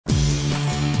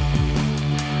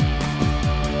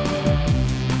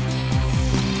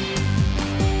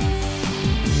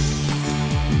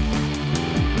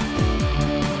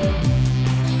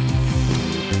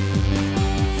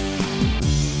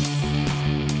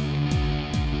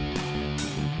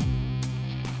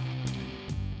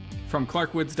from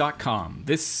clarkwoods.com.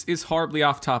 This is Horribly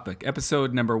Off Topic,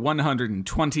 episode number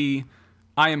 120.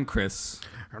 I am Chris.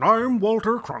 And I'm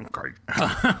Walter Cronkite.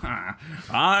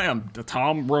 I am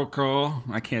Tom Brokaw.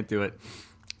 I can't do it.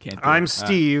 I'm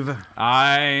Steve.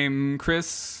 I'm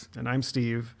Chris. And I'm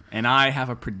Steve. And I have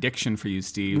a prediction for you,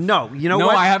 Steve. No, you know what?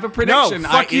 what? No, I have a prediction. No,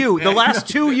 fuck you. The last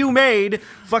two you made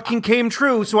fucking came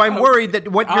true, so I'm worried that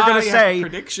what you're going to say... I have a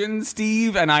prediction,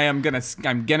 Steve, and I'm gonna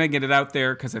get it out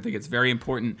there because I think it's very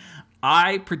important.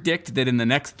 I predict that in the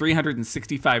next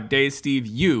 365 days, Steve,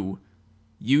 you,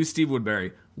 Steve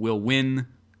Woodbury, will win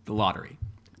the lottery.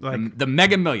 Like the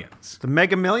Mega Millions. The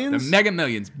Mega Millions? The Mega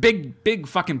Millions. Big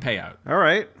fucking payout. All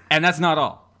right. And that's not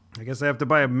all. I guess I have to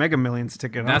buy a Mega Millions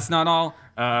ticket. That's not all.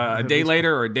 A day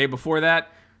later or a day before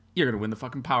that, you're going to win the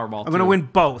fucking Powerball. I'm going to win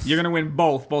both. You're going to win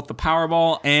both the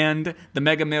Powerball and the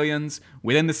Mega Millions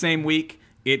within the same week.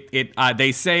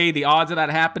 They say the odds of that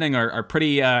happening are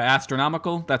pretty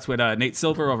astronomical. That's what Nate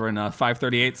Silver over in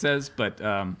 538 says. But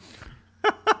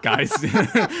guys,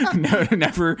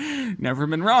 never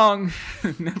been wrong.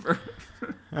 Never.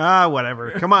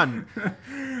 Whatever. Come on.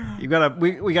 We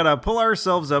gotta pull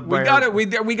ourselves up. We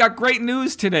got great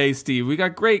news today, Steve. We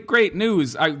got great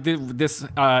news. This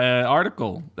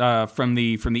article from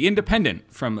the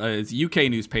Independent, from a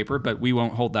UK newspaper, but we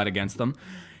won't hold that against them.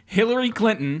 Hillary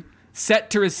Clinton set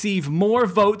to receive more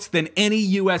votes than any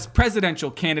U.S. presidential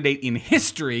candidate in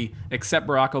history except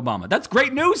Barack Obama. That's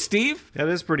great news, Steve. That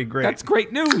is pretty great. That's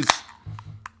great news.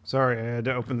 Sorry, I had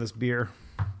to open this beer.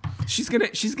 She's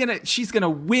gonna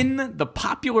win the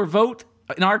popular vote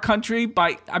in our country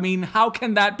by. I mean, how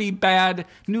can that be bad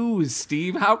news,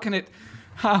 Steve? How can it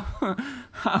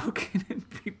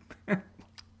be bad?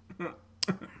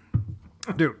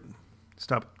 Dude,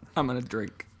 stop it. I'm gonna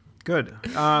drink. Good.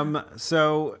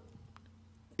 So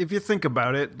if you think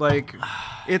about it, like,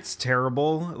 it's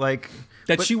terrible. Like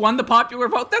she won the popular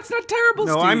vote. That's not terrible.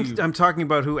 No, Steve. I'm talking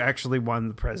about who actually won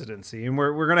the presidency, and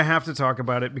we're gonna have to talk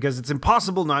about it because it's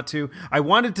impossible not to. I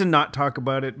wanted to not talk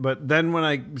about it, but then when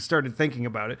I started thinking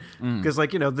about it, because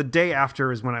the day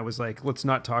after is when I was like, let's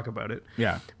not talk about it.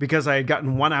 Yeah. Because I had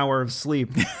gotten 1 hour of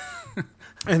sleep.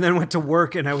 And then went to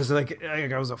work, and I was like,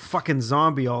 I was a fucking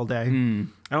zombie all day. I don't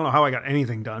know how I got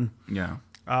anything done. Yeah.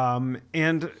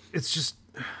 And it's just,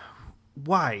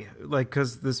 why? Like,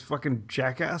 because this fucking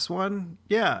jackass won?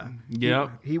 Yeah.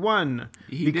 Yep. He won.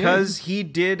 He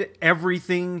did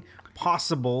everything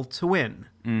possible to win.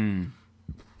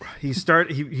 He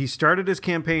started his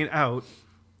campaign out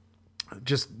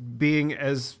just being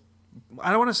as...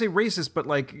 I don't want to say racist, but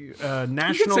like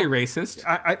national. You could say racist.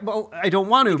 I don't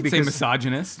want to because say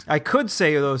misogynist. I could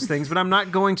say those things, but I'm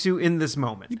not going to in this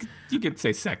moment. You could say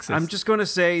sexist. I'm just going to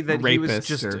say that he was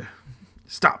just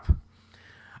stop.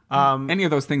 Any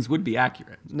of those things would be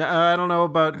accurate. No, I don't know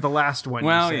about the last one.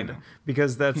 Well,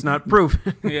 because that's not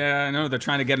proven. Yeah, I know they're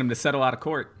trying to get him to settle out of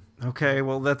court. Okay,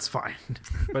 well, that's fine.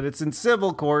 But it's in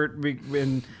civil court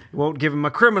and won't give him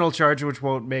a criminal charge, which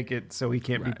won't make it so he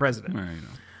can't be president. Right.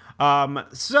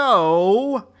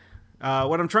 So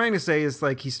what I'm trying to say is,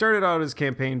 like, he started out his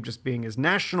campaign just being as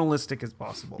nationalistic as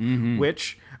possible,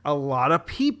 which a lot of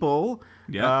people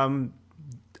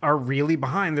are really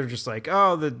behind. They're just like,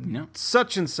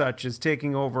 such and such is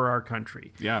taking over our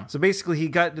country. Yeah. So basically, he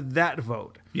got that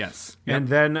vote. Yes. Yep.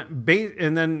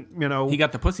 And then he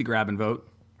got the pussy grabbing vote.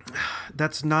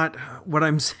 That's not what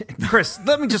I'm saying. Chris,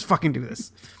 let me just fucking do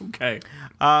this. Okay.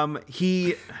 I'm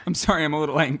sorry, I'm a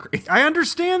little angry. I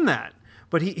understand that.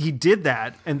 But he did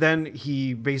that, and then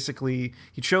he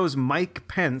chose Mike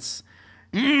Pence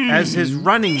as his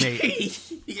running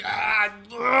mate.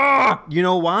 You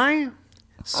know why?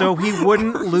 So he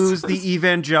wouldn't lose the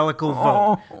evangelical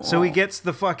vote. So he gets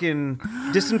the fucking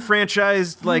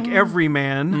disenfranchised, like,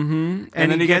 everyman.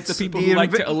 And then he gets the people who like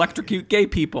to electrocute gay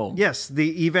people. Yes,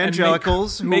 the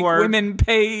evangelicals who make women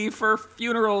pay for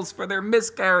funerals for their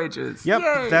miscarriages. Yep,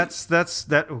 Yay. that's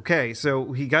that. Okay,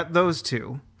 so he got those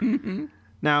two.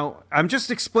 Now, I'm just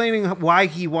explaining why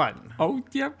he won. Oh,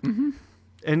 yep.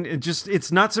 And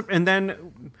it's not... And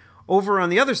then... Over on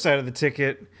the other side of the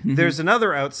ticket, there's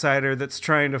another outsider that's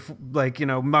trying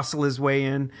to, muscle his way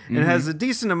in and has a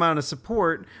decent amount of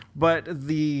support, but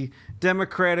the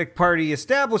Democratic Party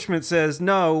establishment says,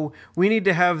 no, we need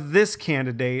to have this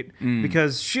candidate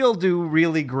because she'll do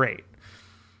really great.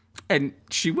 And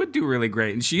she would do really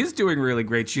great, and she is doing really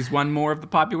great. She's won more of the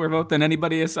popular vote than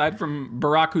anybody aside from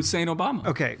Barack Hussein Obama.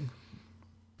 Okay,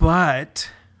 but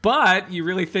you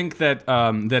really think that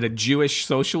that a Jewish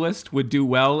socialist would do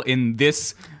well in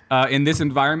this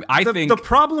environment? I think the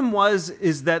problem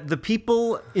is that the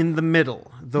people in the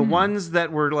middle, the ones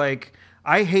that were like,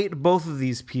 I hate both of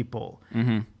these people,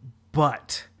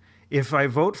 but if I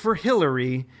vote for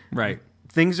Hillary, Right.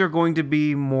 things are going to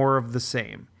be more of the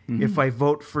same. If I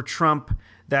vote for Trump,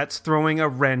 that's throwing a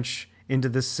wrench into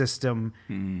the system.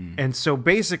 And so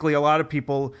basically a lot of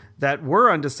people that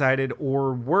were undecided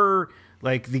or were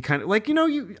like the kind of like,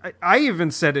 I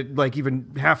even said it like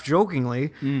even half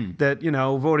jokingly that,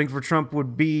 voting for Trump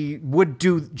would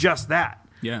do just that.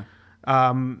 Yeah.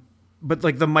 But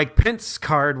like the Mike Pence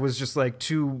card was just like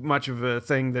too much of a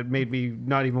thing that made me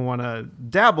not even want to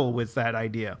dabble with that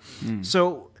idea.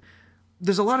 So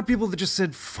there's a lot of people that just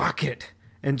said, fuck it,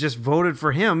 and just voted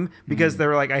for him because they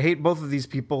were like, I hate both of these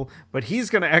people, but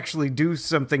he's going to actually do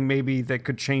something maybe that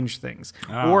could change things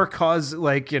or cause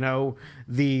like,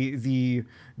 the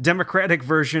Democratic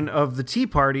version of the Tea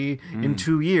Party in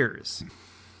 2 years.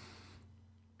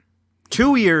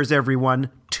 2 years, everyone.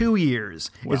 2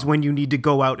 years is when you need to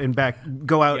go out and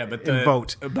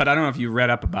vote. But I don't know if you read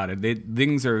up about it.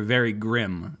 Things are very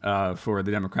grim for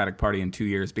the Democratic Party in 2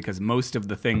 years because most of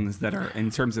the things that are,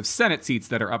 in terms of Senate seats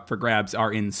that are up for grabs,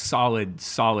 are in solid,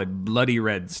 bloody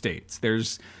red states.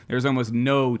 There's almost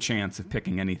no chance of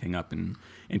picking anything up and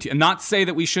not say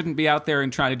that we shouldn't be out there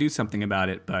and try to do something about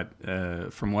it, but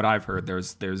from what I've heard,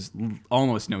 there's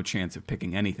almost no chance of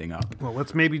picking anything up. Well,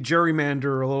 let's maybe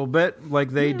gerrymander a little bit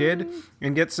like they did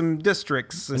and get some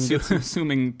districts. And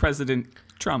assuming President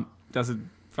Trump doesn't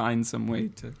find some way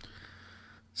to...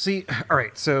 See, all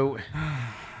right, so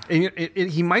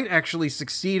he might actually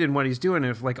succeed in what he's doing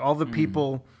if like all the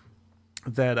people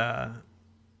that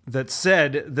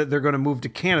said that they're going to move to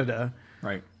Canada...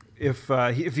 Right.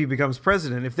 If he becomes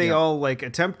president, if they all like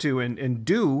attempt to and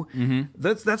do,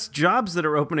 that's jobs that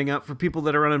are opening up for people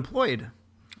that are unemployed.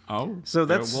 Oh, so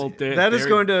that is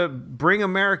going to bring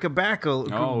America back.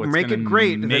 Make it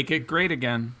great. Make it great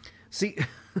again. See.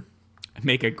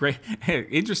 Make it great.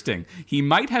 Interesting. He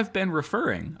might have been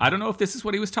referring. I don't know if this is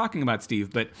what he was talking about,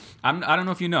 Steve, but I don't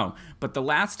know if you know. But the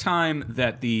last time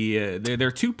that there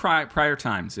are two prior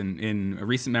times in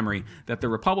recent memory that the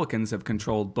Republicans have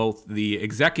controlled both the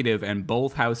executive and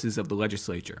both houses of the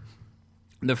legislature.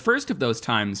 The first of those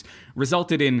times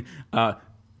resulted in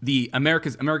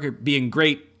America being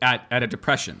great at a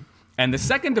depression. And the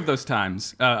second of those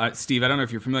times, Steve, I don't know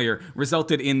if you're familiar,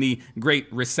 resulted in the Great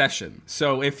Recession.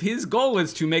 So if his goal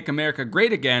is to make America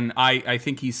great again, I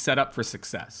think he's set up for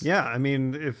success. Yeah, I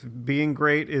mean, if being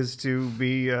great is to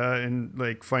be in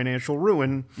like financial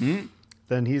ruin,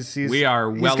 then he's on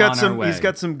our way. He's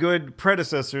got some good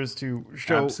predecessors to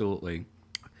show. Absolutely.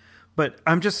 But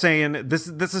I'm just saying this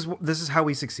is how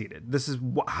he succeeded. This is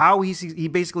how he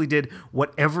basically did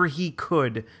whatever he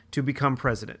could to become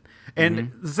president.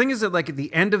 And the thing is that like at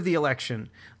the end of the election,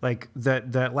 like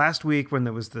that last week when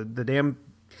there was the damn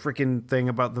freaking thing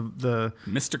about the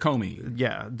Mr. Comey.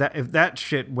 Yeah, if that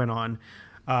shit went on,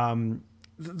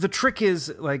 the trick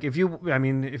is like if you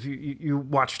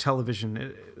watch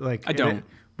television, like I don't.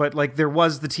 But like there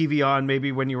was the TV on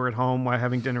maybe when you were at home while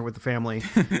having dinner with the family.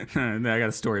 I got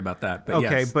a story about that. But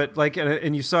okay, yes. But like,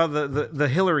 and you saw the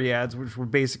Hillary ads, which were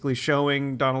basically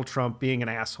showing Donald Trump being an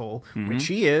asshole, which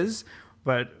he is.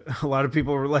 But a lot of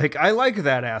people were like, I like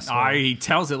that asshole. He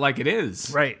tells it like it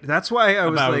is. Right. That's why I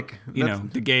was like...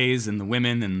 the gays and the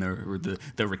women and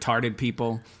the retarded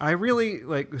people. I really,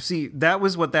 see, that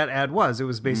was what that ad was. It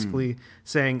was basically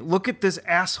saying, look at this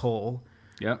asshole.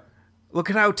 Yep. Look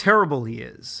at how terrible he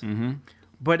is. Mm-hmm.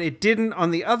 But it didn't,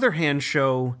 on the other hand,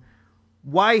 show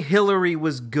why Hillary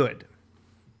was good.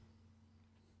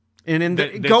 And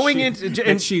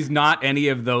in she's not any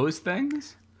of those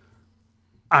things?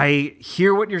 I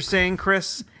hear what you're saying,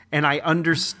 Chris, and I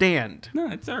understand. No,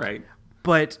 it's all right.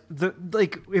 But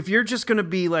if you're just gonna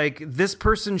be like, this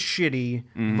person's shitty,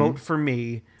 vote for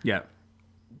me. Yeah,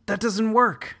 that doesn't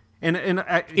work.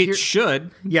 It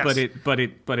should, yes, but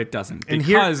it doesn't,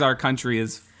 because our country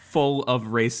is full of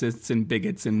racists and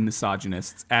bigots and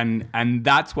misogynists, and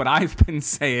that's what I've been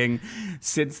saying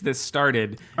since this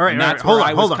started. All right, hold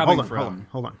on.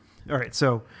 All right,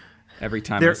 so every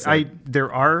time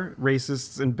there are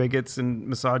racists and bigots and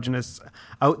misogynists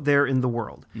out there in the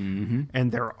world,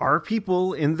 and there are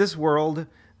people in this world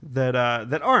that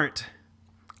aren't.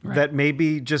 Right. That may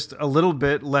be just a little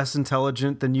bit less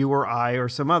intelligent than you or I or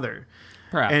some other.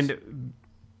 Perhaps. And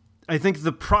I think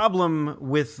the problem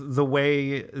with the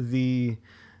way the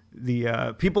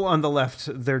people on the left,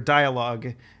 their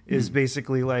dialogue is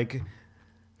basically like,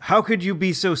 how could you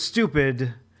be so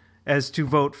stupid as to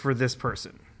vote for this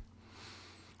person?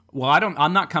 Well,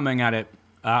 I'm not coming at it.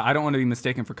 I don't want to be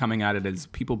mistaken for coming at it as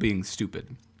people being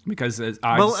stupid. Because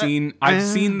I've seen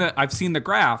the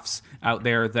graphs out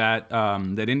there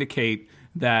that indicate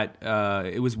that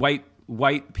it was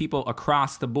white people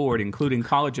across the board, including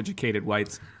college-educated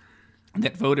whites,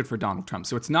 that voted for Donald Trump.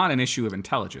 So it's not an issue of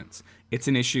intelligence. It's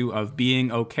an issue of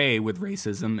being okay with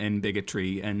racism and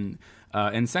bigotry and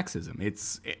sexism.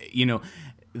 It's,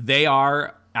 they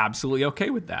are absolutely okay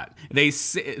with that. They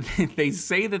say, they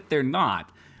say that they're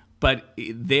not, but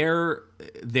their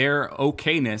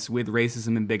okayness with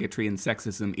racism and bigotry and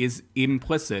sexism is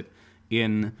implicit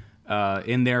in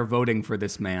their voting for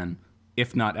this man,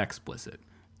 if not explicit.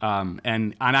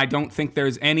 And I don't think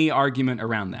there's any argument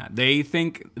around that.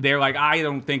 They're like, I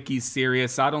don't think he's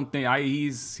serious. I don't think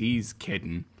he's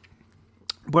kidding.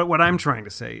 But what I'm trying to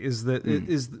say is that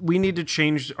is we need to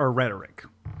change our rhetoric.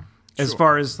 As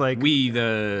far as like we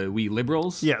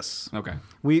liberals? Yes. Okay.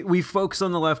 We folks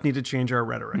on the left need to change our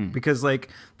rhetoric because like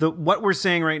what we're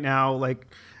saying right now, like,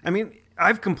 I mean,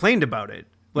 I've complained about it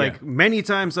many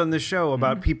times on this show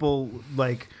about people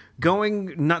like going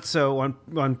nutso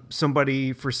on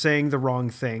somebody for saying the wrong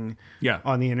thing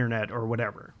on the internet or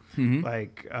whatever.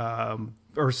 Like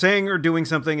or saying or doing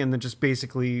something and then just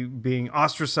basically being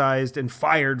ostracized and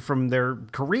fired from their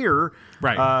career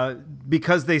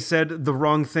because they said the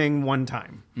wrong thing one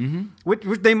time. Which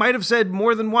they might have said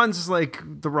more than once, like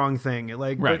the wrong thing.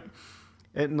 Like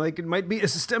and like it might be a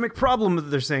systemic problem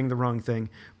that they're saying the wrong thing.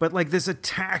 But like this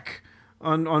attack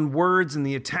on words and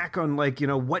the attack on like,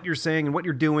 what you're saying and what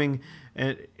you're doing.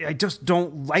 And I just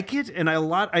don't like it. And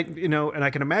and I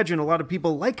can imagine a lot of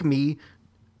people like me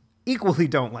equally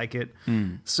don't like it.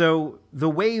 So the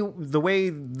way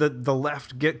the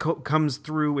left comes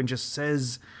through and just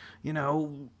says,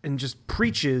 and just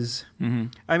preaches.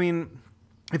 I mean,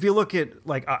 if you look at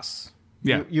like us,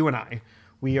 you and I,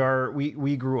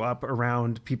 we grew up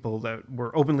around people that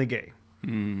were openly gay.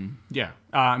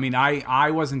 I mean,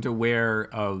 I wasn't aware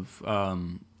of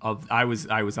I was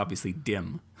obviously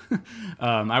dim.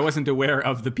 I wasn't aware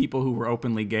of the people who were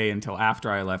openly gay until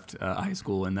after I left high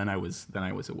school, and then I was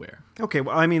aware. Okay,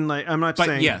 well, I mean, like, I'm not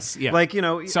saying yes, yeah. Like,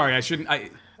 sorry, I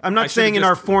shouldn't. I'm not saying in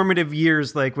our formative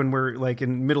years, like when we're like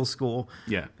in middle school,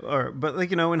 but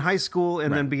like in high school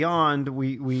and then beyond,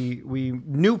 we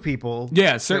knew people.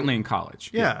 Yeah, certainly in college.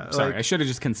 Yeah, sorry, like, I should have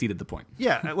just conceded the point.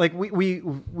 Yeah, like we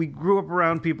grew up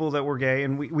around people that were gay,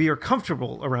 and we are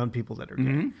comfortable around people that are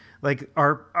gay. Like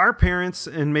our parents,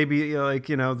 and maybe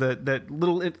that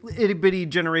little itty bitty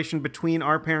generation between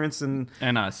our parents and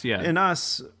us, and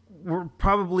us, were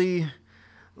probably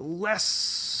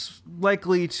less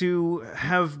likely to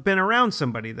have been around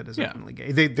somebody that is openly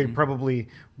gay. They probably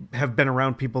have been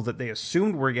around people that they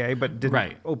assumed were gay but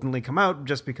didn't openly come out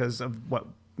just because of what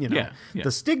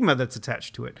the stigma that's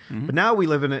attached to it. But now we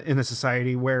live in a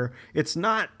society where it's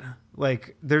not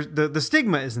like there's the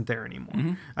stigma isn't there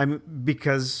anymore.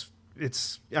 Because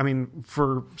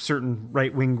for certain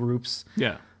right-wing groups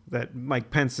that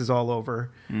Mike Pence is all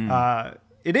over,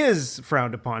 it is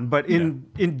frowned upon, but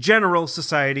in general,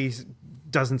 society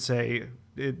doesn't say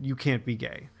you can't be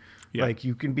gay. Like,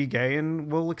 you can be gay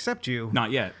and we'll accept you.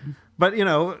 Not yet. But,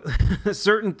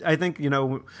 I think,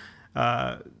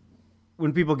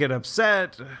 when people get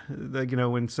upset, like,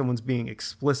 when someone's being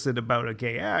explicit about a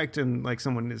gay act and like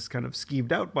someone is kind of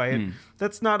skeeved out by it,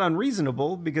 that's not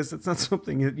unreasonable because it's not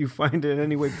something that you find in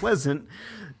any way pleasant.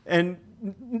 And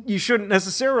you shouldn't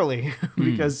necessarily,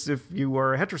 because if you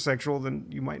are heterosexual, then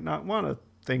you might not want to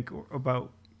think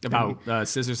about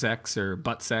scissor sex or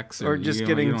butt sex, or just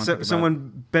getting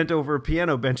someone bent over a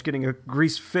piano bench, getting a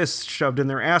greased fist shoved in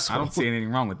their asshole. I don't see anything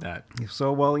wrong with that.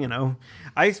 So, well,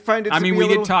 I find it. We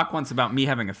did talk once about me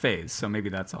having a phase, so maybe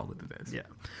that's all that it is. Yeah.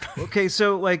 Okay,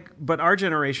 so but our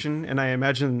generation, and I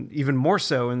imagine even more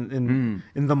so in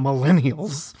the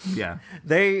millennials. Yeah.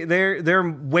 They're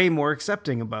way more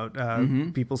accepting about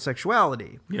people's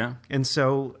sexuality. Yeah. And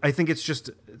so I think it's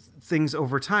just things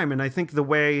over time, and I think the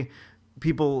way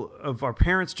people of our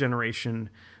parents' generation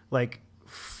like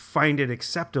find it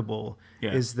acceptable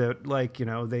is that like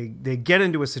they get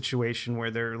into a situation where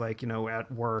they're like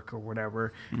at work or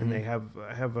whatever, and they have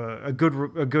a good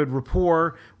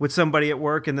rapport with somebody at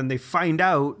work, and then they find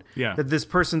out that this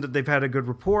person that they've had a good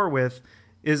rapport with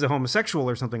is a homosexual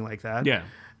or something like that.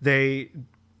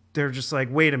 They're just like,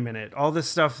 wait a minute, all this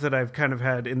stuff that I've kind of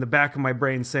had in the back of my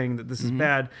brain saying that this is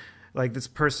bad, like this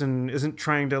person isn't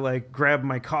trying to like grab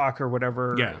my cock or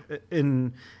whatever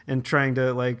and trying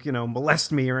to like,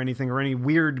 molest me or anything or any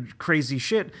weird, crazy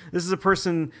shit. This is a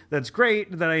person that's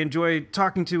great, that I enjoy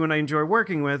talking to and I enjoy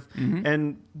working with.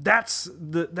 And that's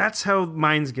how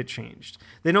minds get changed.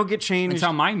 They don't get changed. That's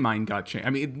how my mind got changed. I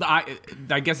mean,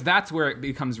 I guess that's where it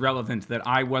becomes relevant that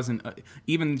I wasn't,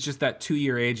 even just that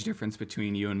 2-year age difference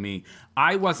between you and me,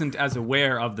 I wasn't as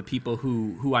aware of the people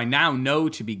who I now know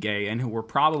to be gay and who were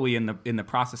probably in the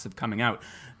process of coming out.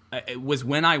 it was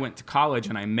when I went to college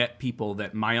and I met people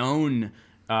that my own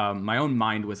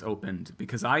mind was opened,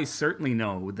 because I certainly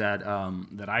know that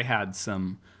that I had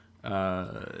some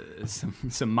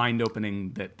mind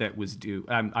opening that was due.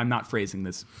 I'm not phrasing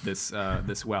this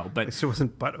well, but it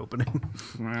wasn't butt opening.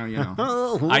 Well, you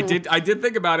know, I did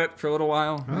think about it for a little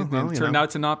while. It turned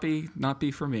out to not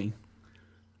be for me.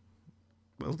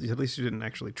 Well, at least you didn't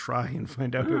actually try and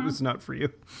find out it was not for you.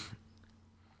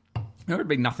 There would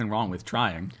be nothing wrong with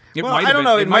trying. I don't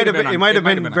know. It might have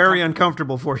been very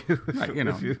uncomfortable for you. Right, you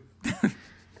know.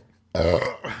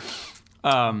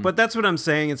 But that's what I'm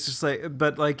saying. It's just like,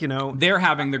 but like, you know, they're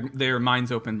having their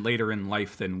minds opened later in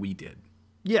life than we did.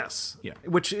 Yes. Yeah.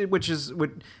 Which is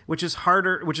a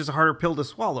harder pill to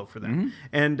swallow for them.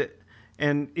 And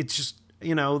it's just,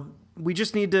 you know, we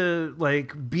just need to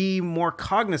like be more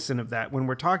cognizant of that when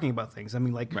we're talking about things. I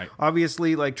mean, like,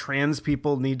 obviously, like trans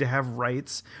people need to have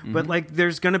rights, but like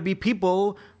there's going to be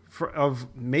people of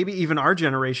maybe even our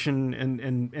generation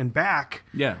and back,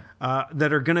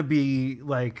 that are going to be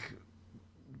like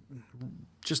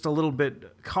just a little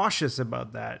bit cautious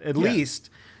about that, at least,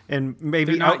 and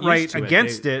maybe outright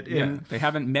against it. They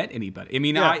haven't met anybody. I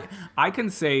mean, I can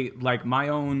say like my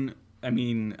own. I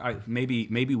mean, maybe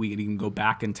we can even go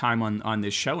back in time on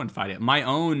this show and fight it. My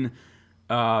own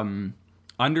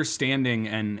understanding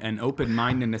and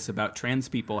open-mindedness about trans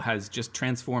people has just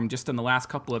transformed just in the last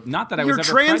couple of... Not that I was ever...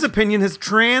 Your trans opinion has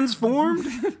transformed?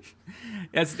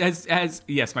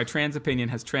 Yes, my trans opinion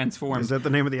has transformed. Is that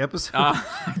the name of the episode?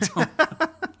 I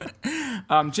don't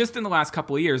know. Just in the last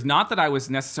couple of years. Not that I was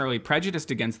necessarily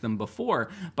prejudiced against them before,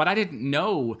 but I didn't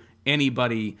know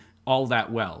anybody all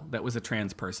that well that was a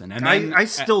trans person. And then, I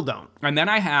still don't. And then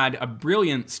I had a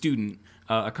brilliant student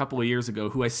a couple of years ago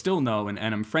who I still know and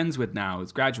I'm friends with now,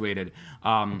 who's graduated,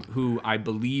 who I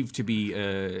believe to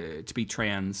be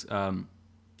trans.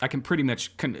 I can pretty much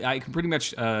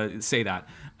say that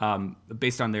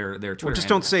based on their Twitter. Well, just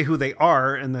don't say who they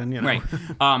are, and then you know. Right.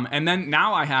 And then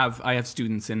now I have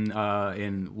students in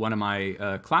one of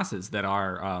my classes that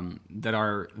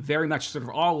are very much sort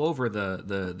of all over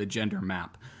the gender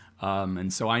map.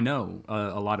 And so I know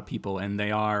a lot of people, and they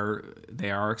are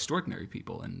extraordinary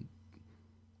people, and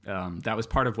that was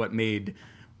part of what made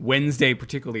Wednesday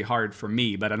particularly hard for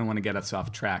me. But I don't want to get us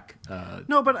off track.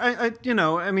 No, but I you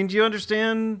know, I mean, do you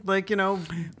understand? Like, you know,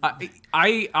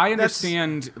 I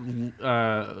understand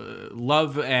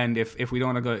love, and if we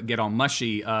don't want to get all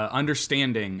mushy,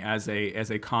 understanding as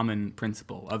a common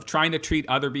principle of trying to treat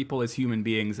other people as human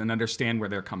beings and understand where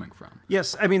they're coming from.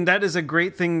 Yes, I mean that is a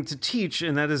great thing to teach,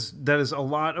 and that is a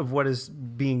lot of what is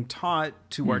being taught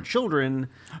to our children.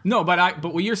 No, but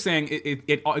what you're saying,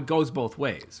 it goes both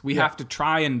ways. We have to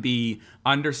try and be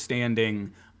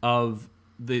understanding of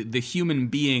the human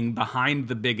being behind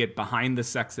the bigot, behind the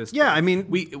sexist. Yeah, I mean,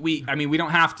 we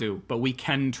don't have to, but we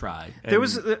can try. There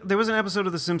was an episode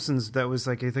of The Simpsons that was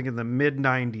like, I think in the mid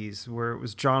 '90s, where it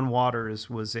was John Waters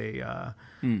was a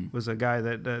guy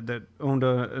that owned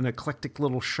an eclectic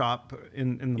little shop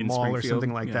in the mall or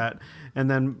something like that, and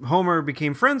then Homer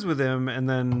became friends with him, and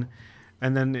then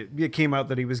it came out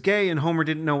that he was gay, and Homer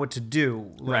didn't know what to do,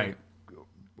 right,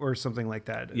 or something like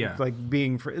that. Yeah, like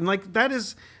being and like that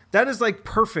is like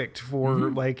perfect for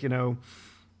like, you know,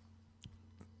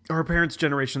 our parents'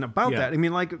 generation about that. I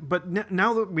mean, like, but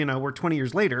now that, you know, we're 20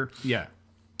 years later,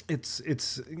 it's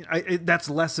that's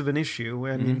less of an issue.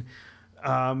 I mean,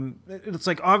 it's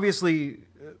like, obviously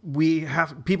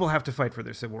people have to fight for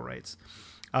their civil rights.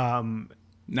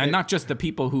 Not just the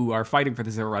people who are fighting for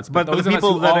the civil rights, but those of us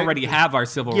who already have our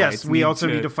civil rights. Yes, we also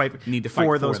need to fight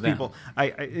for those them. people.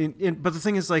 But the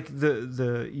thing is, like,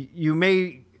 you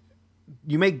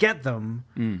may get them,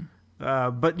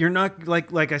 but you're not,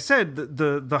 like I said,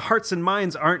 the hearts and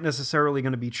minds aren't necessarily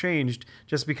going to be changed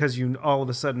just because you all of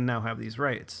a sudden now have these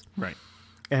rights. Right.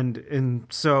 And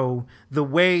so the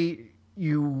way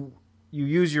you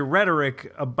use your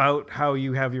rhetoric about how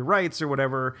you have your rights or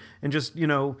whatever, and just, you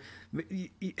know,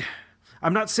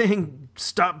 I'm not saying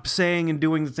stop saying and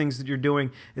doing the things that you're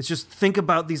doing. It's just think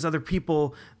about these other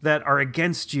people that are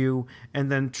against you,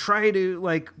 and then try to,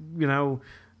 like, you know,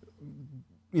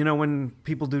 when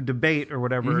people do debate or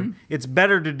whatever, it's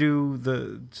better to do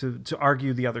to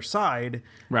argue the other side,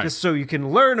 just so you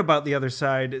can learn about the other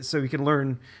side, so you can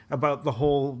learn about the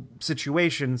whole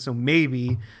situation. So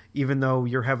maybe, even though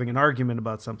you're having an argument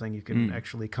about something, you can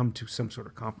actually come to some sort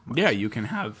of compromise. Yeah, you can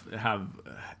have.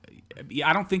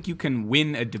 I don't think you can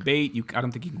win a debate. I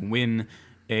don't think you can win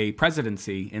a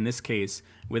presidency in this case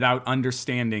without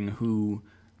understanding who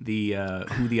the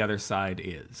other side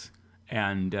is.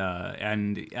 And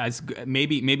as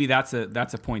maybe that's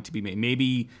a point to be made.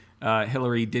 Maybe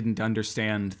Hillary didn't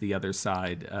understand the other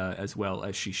side as well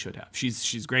as she should have.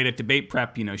 She's great at debate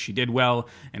prep. She did well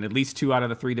in at least 2 out of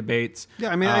the 3 debates. Yeah,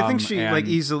 I mean, I think she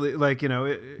easily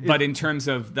but in terms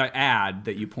of the ad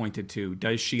that you pointed to,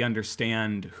 does she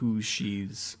understand who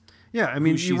she's? Yeah, I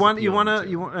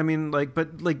mean,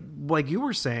 but like you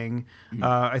were saying,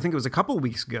 I think it was a couple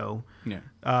weeks ago. Yeah.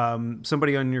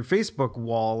 Somebody on your Facebook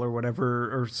wall or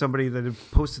whatever, or somebody that had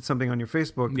posted something on your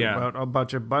Facebook about a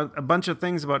bunch of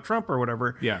things about Trump or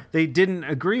whatever. Yeah. They didn't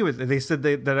agree with it. They said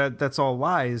that that's all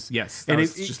lies. Yes, that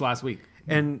was just last week.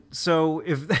 And so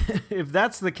if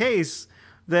that's the case,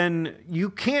 then you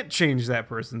can't change that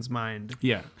person's mind.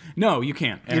 Yeah. No, you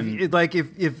can't. And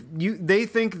if they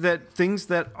think that things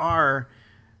that are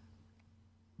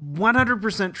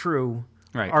 100% true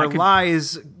are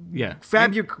lies,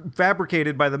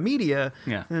 fabricated by the media,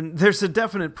 then there's a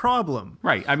definite problem.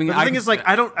 Right. I mean, but the thing is,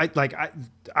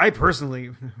 I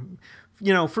personally,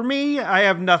 for me, I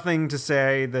have nothing to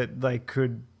say that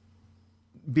could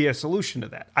be a solution to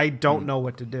that. I don't know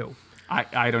what to do.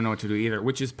 I don't know what to do either,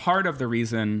 which is part of the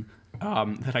reason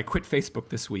that I quit Facebook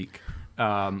this week.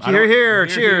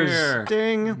 Cheers.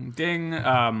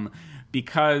 Ding.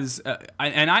 Because I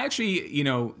actually,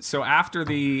 so after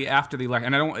the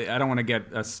election, and I don't want to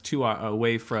get us too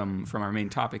away from our main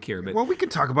topic here, but we can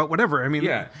talk about whatever. I mean,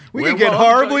 we can can get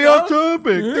horribly off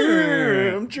topic.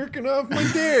 I'm jerking off my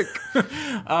dick.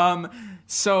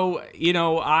 So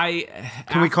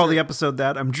can we call the episode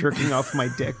that? I'm jerking off my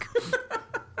dick.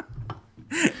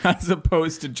 As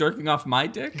opposed to jerking off my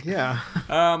dick? Yeah.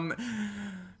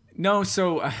 No,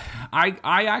 so I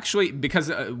actually, because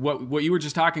what you were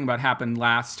just talking about happened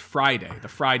last Friday.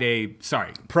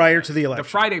 Prior to the election. The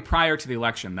Friday prior to the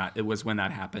election, that it was when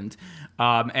that happened.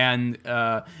 And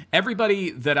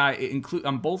everybody that I include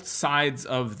on all sides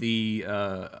of the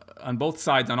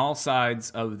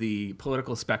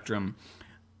political spectrum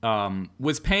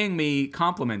was paying me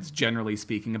compliments, generally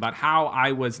speaking, about how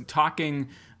I was talking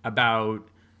about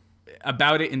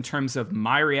it in terms of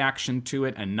my reaction to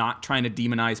it and not trying to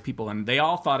demonize people. And they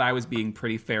all thought I was being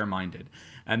pretty fair-minded.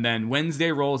 And then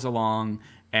Wednesday rolls along,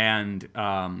 and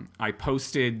I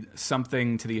posted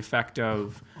something to the effect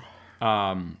of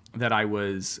that I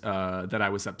was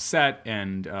upset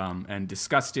and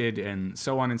disgusted and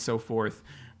so on and so forth.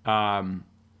 But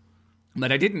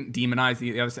I didn't demonize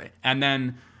the other side. And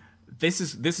then this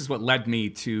is what led me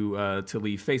to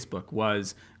leave Facebook.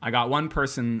 Was I got one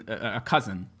person, a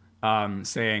cousin,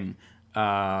 saying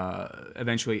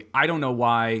eventually, I don't know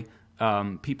why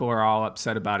people are all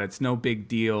upset about it. It's no big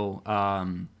deal.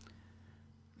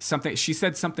 She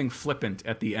said something flippant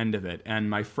at the end of it, and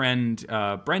my friend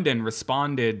Brendan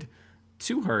responded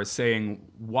to her saying,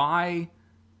 "Why?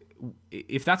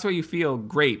 If that's what you feel,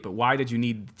 great. But why did you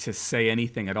need to say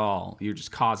anything at all? You're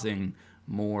just causing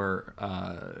more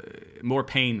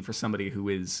pain for somebody who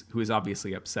is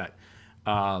obviously upset."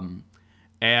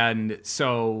 And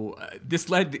so this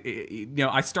led,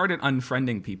 I started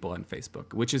unfriending people on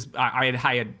Facebook, which is I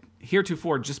had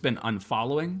heretofore just been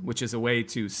unfollowing, which is a way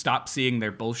to stop seeing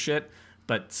their bullshit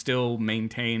but still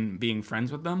maintain being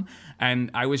friends with them.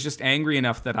 And I was just angry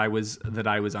enough that I was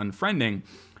unfriending,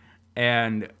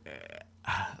 and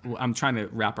I'm trying to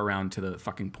wrap around to the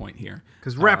fucking point here.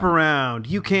 Because wrap around,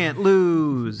 you can't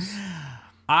lose.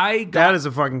 That is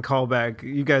a fucking callback.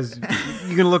 You guys,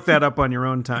 you can look that up on your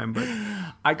own time. But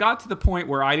I got to the point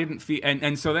where I didn't feel,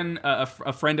 and so then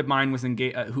a friend of mine was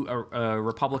engaged, a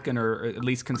Republican or at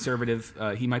least conservative.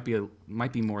 He might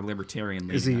be more libertarian.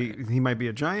 Is he? He might be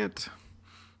a giant.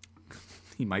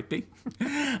 He might be.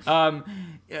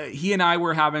 He and I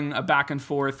were having a back and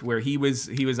forth where he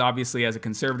was obviously, as a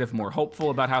conservative, more hopeful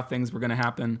about how things were going to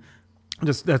happen.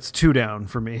 That's 2 down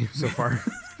for me so far.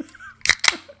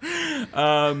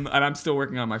 And I'm still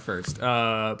working on my first.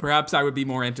 Perhaps I would be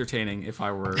more entertaining if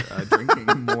I were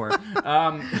drinking more.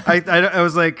 I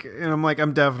was like, and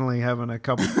I'm definitely having a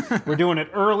couple. We're doing it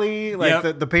early.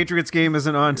 Like the Patriots game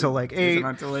isn't on until like 8. Isn't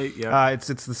until 8. Yeah. It's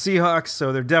the Seahawks,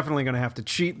 so they're definitely going to have to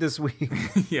cheat this week.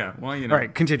 Yeah. Well, All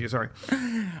right, continue. Sorry.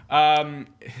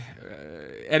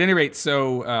 At any rate,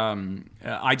 so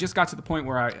I just got to the point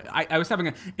where I was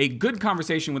having a good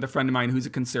conversation with a friend of mine who's a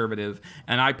conservative,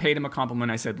 and I paid him a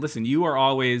compliment. I said, "Listen, you are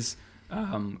always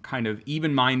kind of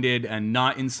even-minded and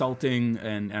not insulting,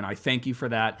 and I thank you for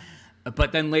that."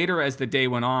 But then later, as the day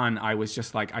went on, I was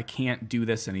just like, I can't do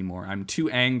this anymore. I'm too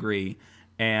angry,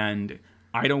 and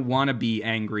I don't want to be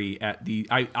angry at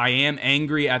I am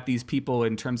angry at these people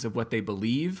in terms of what they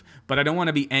believe, but I don't want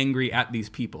to be angry at these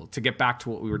people. To get back to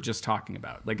what we were just talking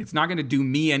about, like, it's not going to do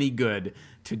me any good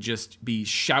to just be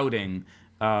shouting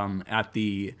at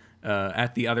the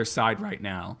other side right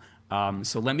now.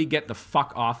 So let me get the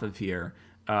fuck off of here,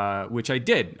 which I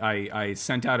did. I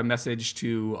sent out a message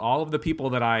to all of the people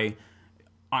that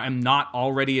I'm not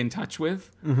already in touch with,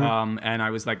 and I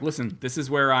was like, "Listen, this is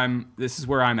where I'm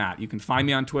at. You can find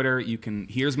me on Twitter.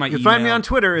 Here's my email. Find me on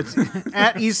Twitter. It's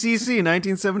at ECC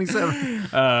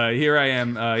 1977. Here I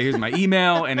am. Here's my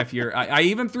email. And if I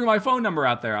even threw my phone number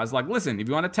out there. I was like, listen, if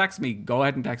you want to text me, go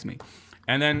ahead and text me.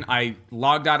 And then I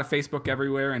logged out of Facebook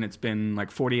everywhere, and it's been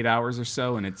like 48 hours or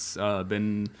so, and it's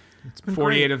been 48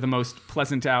 great. of the most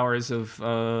pleasant hours of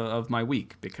my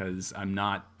week because I'm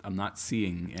not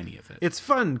seeing any of it. It's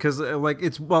fun because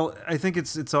I think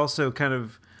it's also kind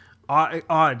of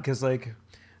odd because like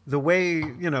the way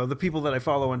the people that I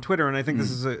follow on Twitter, and I think this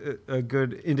is a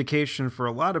good indication for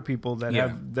a lot of people that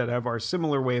have our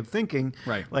similar way of thinking.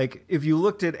 Right. Like if you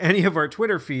looked at any of our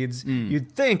Twitter feeds,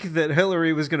 you'd think that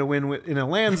Hillary was going to win in a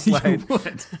landslide. You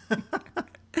would.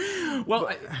 Well,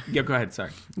 go ahead.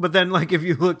 Sorry. But then, like, if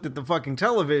you looked at the fucking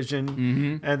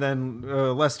television, and then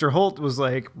Lester Holt was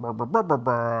like, "Brr, brr, brr, brr,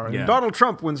 brr," and Donald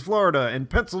Trump wins Florida and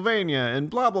Pennsylvania and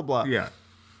blah blah blah. Yeah.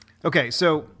 Okay,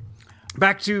 so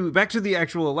back to the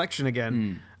actual election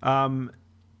again.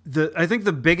 I think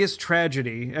the biggest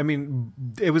tragedy. I mean,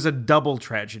 it was a double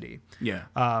tragedy. Yeah.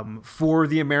 For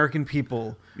the American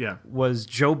people. Yeah. Was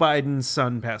Joe Biden's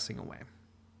son passing away.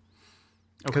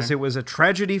 Because it was a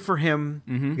tragedy for him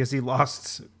because he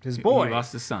lost his boy. He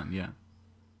lost his son, yeah.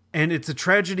 And it's a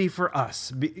tragedy for us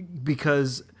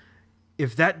because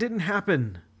if that didn't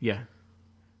happen,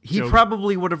 he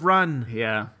probably would have run.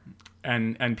 Yeah.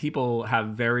 And people have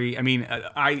very,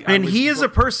 he is a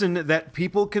person that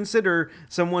people consider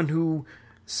someone who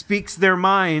speaks their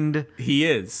mind. He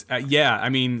is.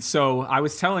 So I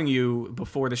was telling you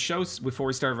before we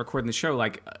started recording the show,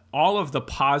 like all of the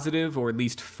positive or at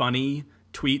least funny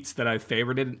tweets that I've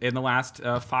favorited in the last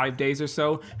 5 days or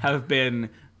so have been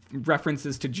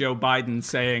references to Joe Biden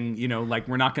saying, like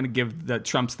we're not going to give the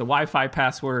Trumps the Wi-Fi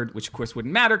password, which of course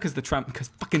wouldn't matter because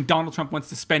fucking Donald Trump wants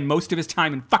to spend most of his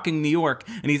time in fucking New York,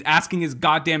 and he's asking his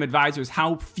goddamn advisors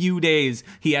how few days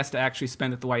he has to actually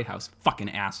spend at the White House. Fucking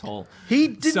asshole. He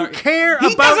didn't care about.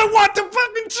 He doesn't want the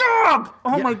fucking job.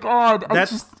 Oh my god.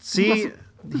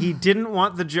 He didn't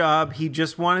want the job. He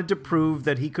just wanted to prove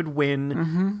that he could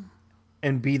win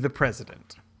and be the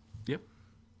president. Yep.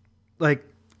 Like.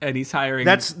 And he's hiring.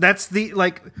 That's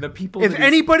the people. If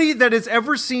anybody that has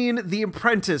ever seen The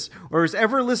Apprentice or has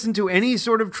ever listened to any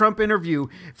sort of Trump interview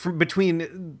from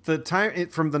between the time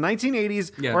from the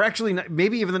 1980s or actually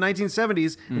maybe even the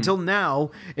 1970s until now,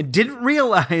 and didn't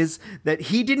realize that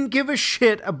he didn't give a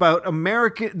shit about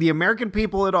the American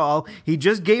people at all. He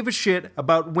just gave a shit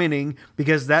about winning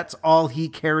because that's all he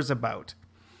cares about.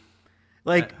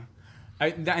 Like,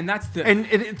 and that's the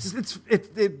it's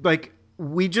like.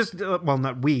 We just,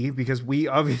 not we, because we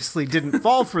obviously didn't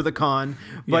fall for the con,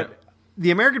 but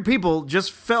the American people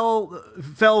just fell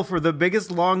for the biggest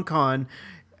long con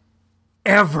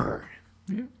ever.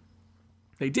 Yeah.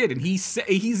 They did, and he's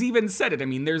even said it. I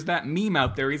mean, there's that meme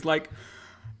out there. He's like,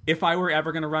 if I were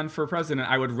ever going to run for president,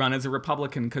 I would run as a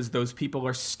Republican because those people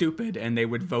are stupid and they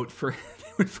would vote for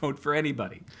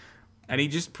anybody. And he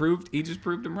just proved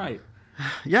him right.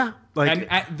 Yeah, like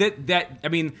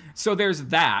so there's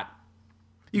that.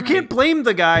 You can't blame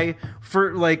the guy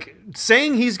for like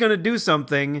saying he's going to do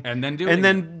something and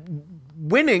then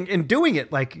winning and doing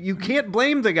it. Like you can't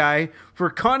blame the guy for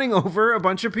conning over a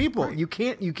bunch of people. Right. You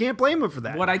can't blame him for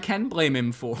that. What I can blame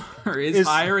him for is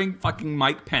hiring fucking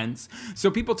Mike Pence. So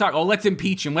people talk, let's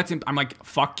impeach him. I'm like,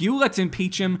 fuck you, let's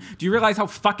impeach him. Do you realize how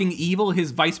fucking evil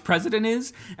his vice president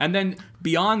is? And then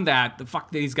beyond that, the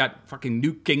fuck that he's got fucking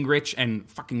Newt Gingrich and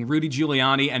fucking Rudy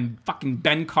Giuliani and fucking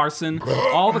Ben Carson,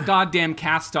 all the goddamn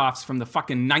cast-offs from the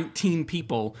fucking 19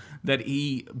 people that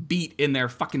he beat in their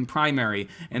fucking primary.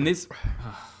 And this...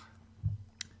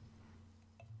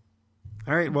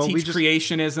 All right. Well, teach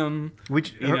creationism.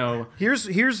 Here's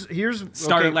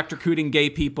start electrocuting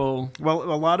gay people. Well,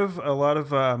 a lot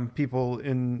of people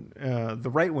in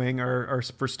the right wing are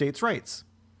for states' rights.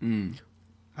 And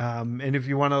if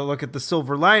you want to look at the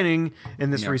silver lining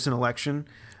in this recent election,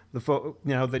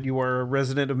 that you are a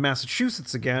resident of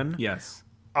Massachusetts again. Yes.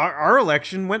 Our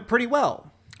election went pretty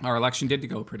well. Our election did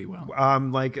go pretty well.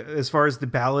 Like as far as the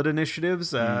ballot initiatives,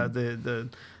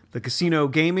 the casino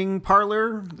gaming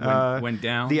parlor went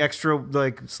down. The extra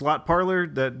slot parlor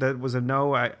that was a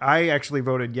no. I actually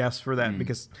voted yes for that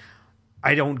because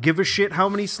I don't give a shit how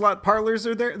many slot parlors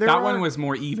are there. That one was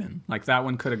more even. Like that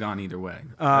one could have gone either way.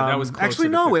 That was actually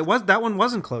no. It was that one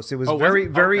wasn't close. It was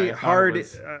very hard.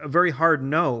 A very hard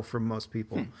no from most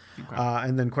people. Okay.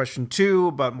 And then question 2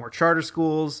 about more charter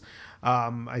schools.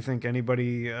 I think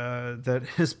anybody that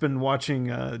has been watching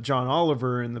John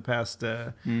Oliver in the past,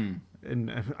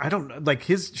 and I don't like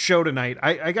his show tonight.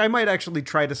 I might actually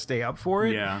try to stay up for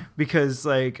it. Yeah. Because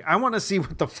like I want to see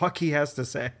what the fuck he has to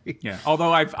say. Yeah.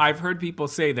 Although I've heard people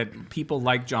say that people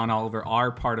like John Oliver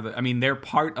are part of they're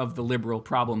part of the liberal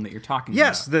problem that you're talking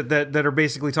Yes, about. that are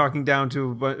basically talking down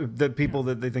to the people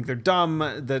that they think they're dumb,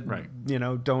 that Right.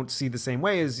 don't see the same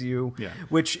way as you, Yeah.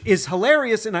 which is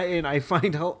hilarious, and I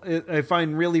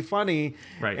find really funny,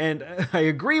 Right. and I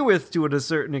agree with to a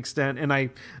certain extent, and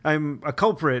I'm a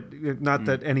culprit. Not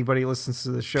that anybody listens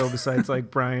to the show besides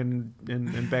like Brian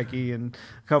and Becky and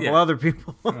a couple Yeah. other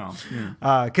people. Well,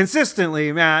 yeah.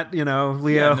 Consistently, Matt, Leo.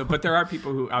 Yeah, no, but there are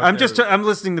people who I'm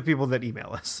listening to people that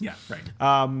email us. Yeah, right.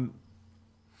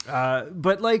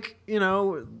 But like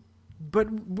but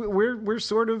we're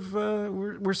sort of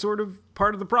we're sort of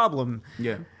part of the problem.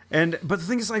 Yeah. But the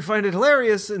thing is, I find it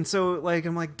hilarious, and so like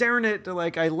I'm like, darn it,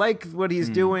 like I like what he's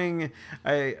doing.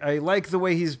 I like the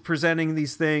way he's presenting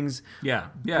these things. Yeah.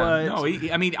 But- No,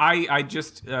 I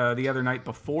just the other night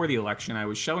before the election, I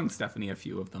was showing Stephanie a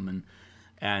few of them,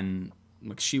 and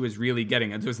like she was really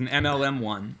getting it. There was an MLM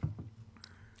one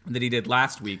that he did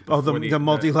last week. Oh, before the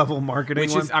multi-level marketing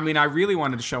which one? is, I really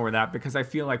wanted to show her that because I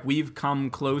feel like we've come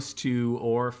close to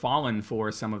or fallen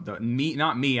for some of the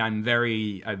not me. I've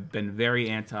been very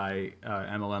anti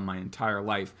MLM my entire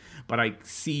life, but I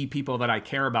see people that I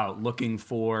care about looking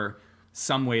for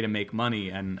some way to make money,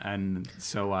 and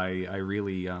so I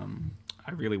really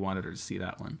wanted her to see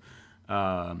that one.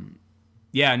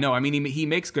 Yeah, no, I mean he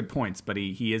makes good points, but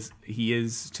he is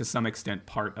to some extent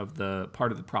part of the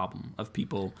problem of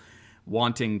people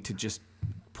wanting to just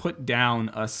put down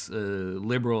us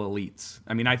liberal elites.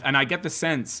 I mean, I get the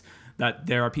sense that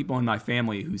there are people in my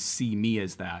family who see me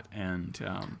as that, and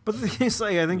But the thing is,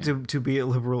 like, I think to be a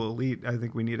liberal elite, I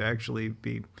think we need to actually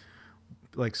be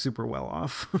like super well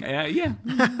off. yeah.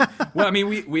 Well, I mean,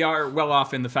 we are well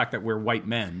off in the fact that we're white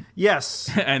men, Yes.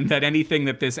 and that anything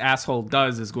that this asshole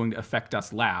does is going to affect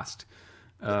us last.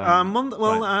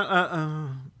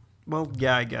 Well,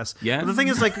 yeah, I guess. Yeah. But the thing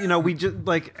is, like, we just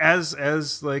like as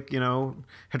like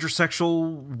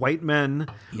heterosexual white men.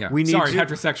 Yeah. We need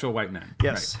heterosexual white men.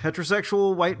 Yes, Right.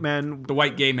 heterosexual white men. The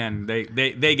white gay men, they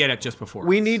get it just before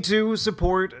We us. need to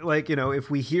support, like, if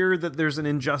we hear that there's an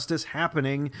injustice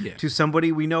happening Yeah. to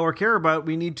somebody we know or care about,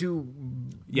 we need to,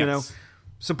 Yes.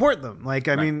 support them. Like,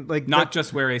 I mean, like not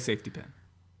just wear a safety pin.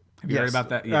 Have you heard about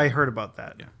that? I heard about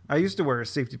that. Yeah. I used to wear a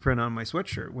safety pin on my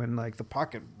sweatshirt when like the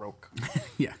pocket broke.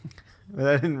 Yeah. But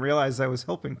I didn't realize I was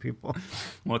helping people.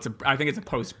 Well, I think it's a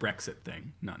post-Brexit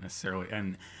thing, not necessarily.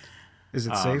 And Is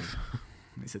it safe?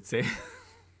 is it safe?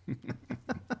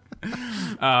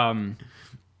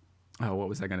 Oh, what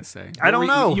was I going to say? I don't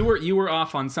know. You were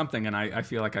off on something, and I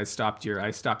feel like I stopped your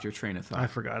train of thought. I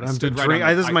forgot. This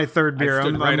is my third beer. I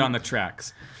stood right on the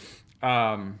tracks.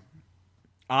 I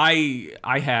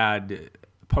had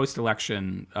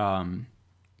post-election.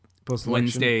 Post-election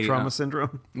Wednesday, trauma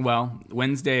syndrome. Well,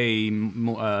 Wednesday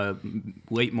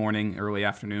late morning, early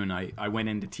afternoon, I went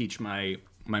in to teach my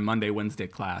Monday, Wednesday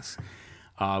class,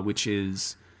 which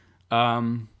is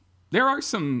there are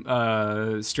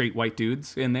some straight white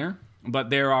dudes in there,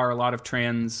 but there are a lot of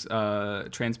trans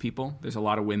people. There's a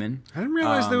lot of women. I didn't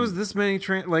realize there was this many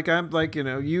like I'm like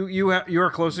you are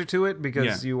closer to it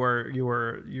because you're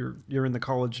in the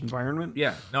college environment.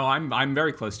 Yeah, no, I'm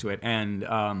very close to it,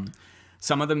 and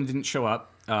some of them didn't show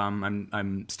up.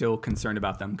 I'm still concerned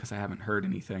about them because I haven't heard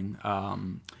anything.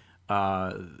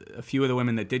 A few of the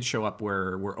women that did show up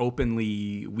were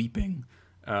openly weeping,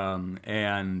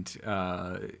 and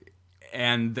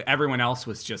everyone else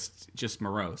was just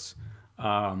morose.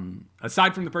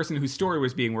 Aside from the person whose story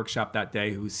was being workshopped that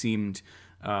day, who seemed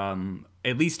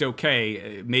at least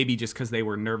okay, maybe just because they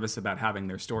were nervous about having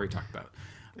their story talked about.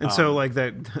 And so like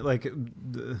that, like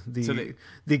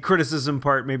the criticism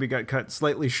part maybe got cut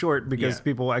slightly short because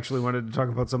people actually wanted to talk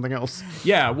about something else.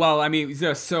 Yeah, well, I mean,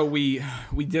 so we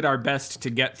did our best to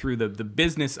get through the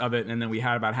business of it, and then we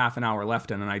had about half an hour left,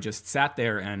 and then I just sat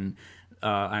there and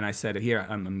I said, "Here,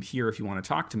 I'm here if you want to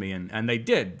talk to me," and they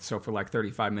did. So for like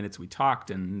 35 minutes we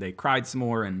talked, and they cried some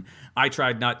more, and I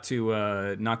tried not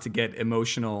to get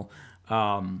emotional.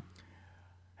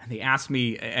 And they asked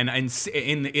me, and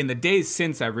in the days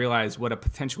since, I realized what a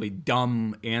potentially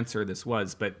dumb answer this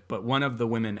was. But one of the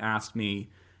women asked me,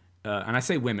 and I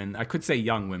say women, I could say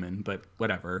young women, but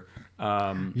whatever.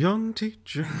 Young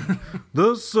teacher,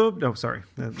 no, sorry,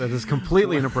 that is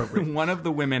completely inappropriate. One of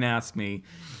the women asked me,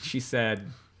 she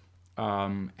said,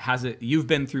 has it? You've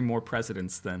been through more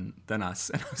presidents than us.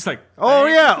 And I was like, Oh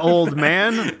 "Thanks." yeah, old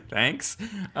man. Thanks.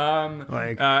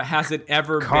 Has it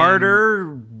ever been?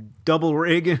 Carter, double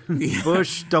Reagan,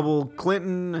 Bush, double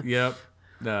Clinton, Yep.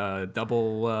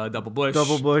 Double Bush.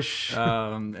 double Bush.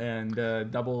 And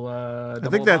double. I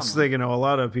think that's Obama. a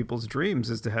lot of people's dreams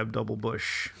is to have double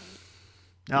Bush.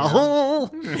 Oh,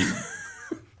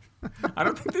 I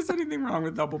don't think there's anything wrong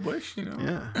with double Bush, you know.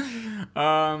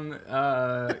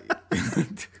 yeah.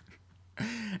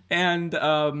 And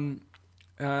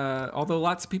although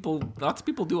lots of people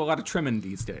do a lot of trimming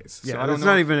these days. So Yeah, I don't there's know.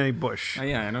 not even any Bush.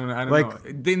 Yeah, I don't Like-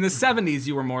 know. In the 70s,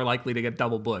 you were more likely to get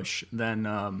double Bush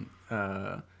than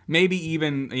maybe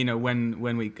even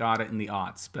when we got it in the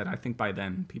aughts. But I think by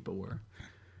then people were,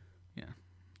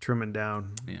 Trimming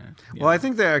down. yeah. Well, I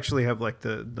think they actually have like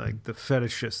the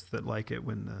fetishists that like it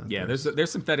when the Yeah, there's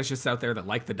some fetishists out there that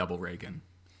like the double Reagan.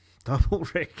 double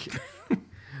Reagan.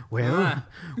 well,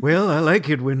 I like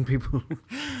it when people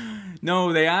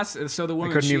No, they asked. So the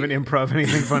woman couldn't even improv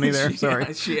anything funny there.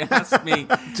 Sorry, She asked me.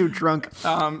 too drunk.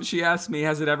 She asked me,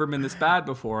 "Has it ever been this bad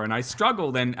before?" And I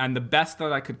struggled, and the best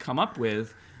that I could come up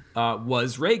with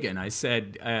was Reagan. I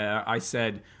said,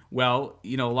 "Well,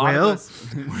 a lot of us."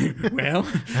 Well,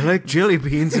 I like jelly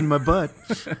beans in my butt.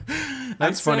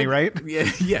 That's funny, right? Yeah,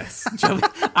 yes.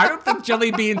 I don't think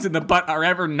jelly beans in the butt are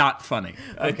ever not funny.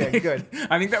 Okay, good.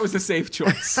 I think that was a safe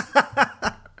choice.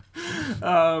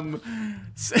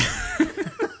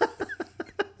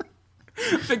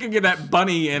 Thinking of that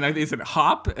bunny, and is it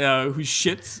Hop who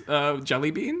shits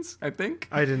jelly beans? I think.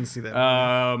 I didn't see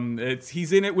that.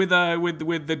 He's in it with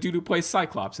the dude who plays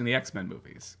Cyclops in the X-Men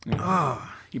movies.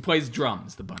 He plays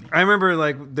drums, the bunny. I remember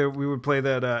we would play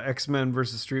that X-Men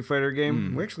versus Street Fighter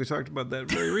game. We actually talked about that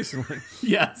very recently.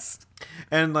 Yes.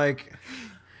 And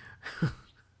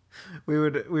we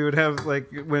would have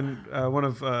when one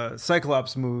of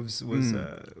Cyclops' moves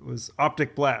was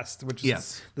Optic Blast, which is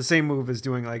Yes. the same move as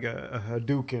doing like a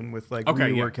Hadouken with Okay,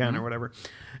 Ryu yeah. or Ken or whatever.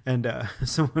 And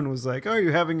someone was like, "Oh, are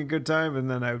you having a good time?" And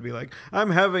then I would be like, "I'm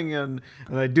having and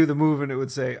I'd do the move and it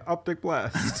would say Optic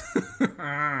Blast.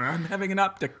 I'm having an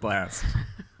optic blast.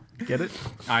 Get it?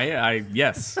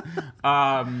 Yes.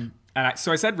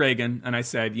 So I said Reagan, and I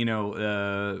said,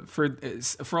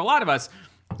 for a lot of us,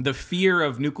 the fear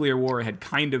of nuclear war had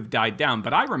kind of died down.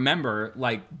 But I remember,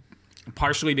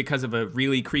 partially because of a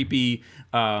really creepy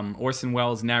Orson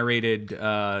Welles narrated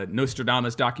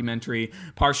Nostradamus documentary,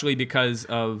 partially because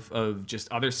of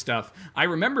just other stuff. I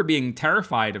remember being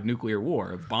terrified of nuclear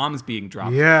war, of bombs being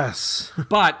dropped. Yes.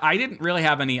 But I didn't really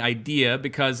have any idea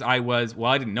because I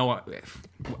didn't know.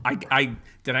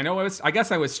 Did I know I was? I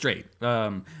guess I was straight.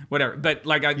 Whatever. But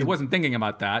I wasn't thinking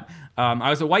about that. I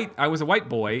was a white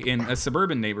boy in a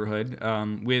suburban neighborhood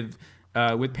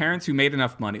with parents who made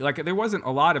enough money. There wasn't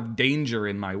a lot of danger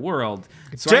in my world.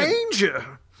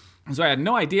 Danger. So I had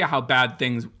no idea how bad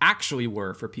things actually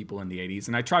were for people in the 80s.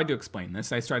 And I tried to explain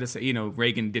this. I tried to say,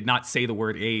 Reagan did not say the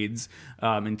word AIDS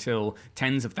until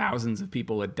tens of thousands of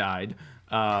people had died.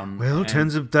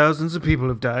 Tens of thousands of people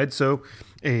have died, so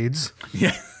AIDS.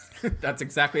 Yeah, that's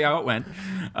exactly how it went.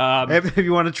 If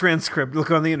you want a transcript, look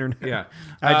on the internet. Yeah.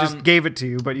 I just gave it to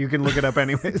you, but you can look it up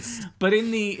anyways. But in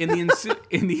the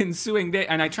ensuing day,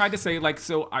 and I tried to say He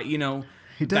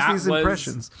does these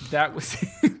impressions.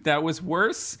 That was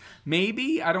worse.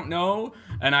 Maybe, I don't know.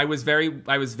 And I was very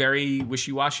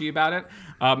wishy-washy about it.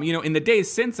 In the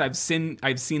days since, I've seen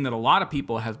that a lot of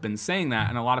people have been saying that,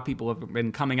 and a lot of people have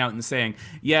been coming out and saying,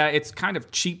 yeah, it's kind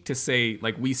of cheap to say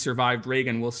we survived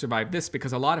Reagan, we'll survive this,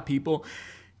 because a lot of people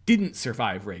didn't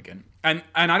survive Reagan. And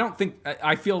I don't think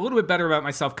I feel a little bit better about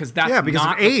myself because that's because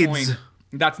not of the AIDS. point.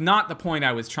 That's not the point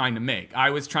I was trying to make. I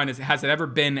was trying to, has it ever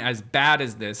been as bad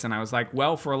as this? And I was like,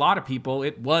 well, for a lot of people,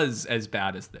 it was as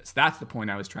bad as this. That's the point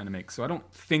I was trying to make. So I don't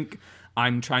think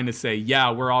I'm trying to say,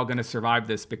 yeah, we're all going to survive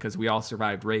this because we all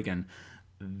survived Reagan.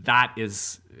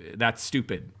 That's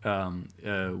stupid.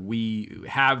 We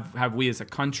have we as a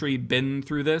country been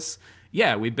through this?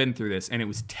 Yeah, we've been through this, and it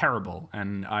was terrible.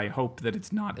 And I hope that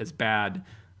it's not as bad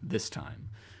this time.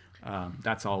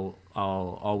 That's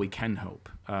all we can hope.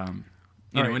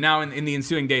 And now in the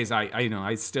ensuing days,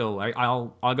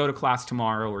 I'll go to class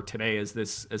tomorrow or today as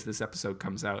this episode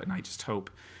comes out, and I just hope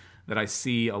that I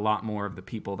see a lot more of the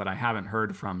people that I haven't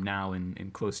heard from now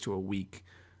in close to a week,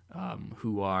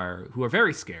 who are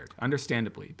very scared,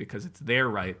 understandably, because it's their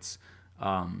rights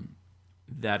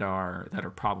that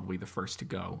are probably the first to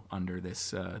go under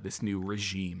this new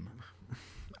regime.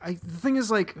 The thing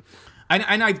is,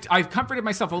 and I've comforted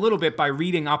myself a little bit by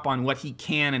reading up on what he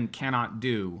can and cannot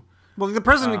do. well, the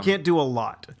president can't do a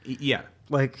lot. Yeah.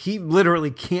 Like he literally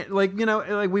can't, like, you know,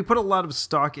 like we put a lot of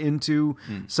stock into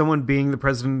someone being the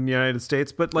president of the United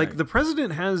States, but like the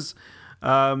president has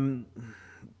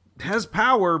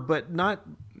power, but not,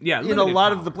 you know, a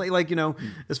lot of the play, like, you know,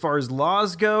 as far as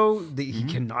laws go, he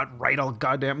cannot write all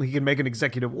goddamn, he can make an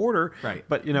executive order, right?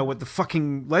 But, you know, what the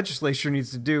fucking legislature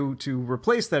needs to do to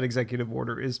replace that executive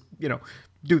order is, you know,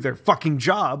 do their fucking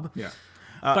job. Yeah.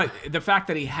 But the fact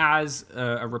that he has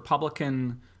a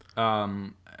Republican,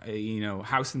 you know,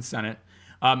 House and Senate.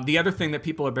 The other thing that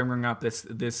people have been bringing up,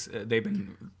 they've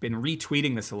been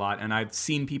retweeting this a lot, and I've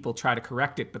seen people try to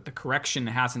correct it, but the correction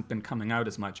hasn't been coming out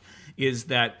as much. Is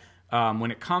that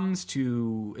when it comes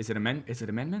to is it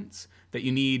amendments that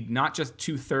you need not just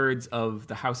 2/3 of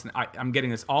the House? I'm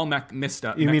getting this all mixed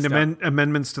up. You mean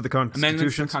amendments to the Constitution?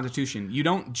 Amendments to the Constitution. You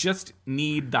don't just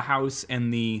need the House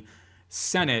and the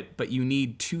Senate, but you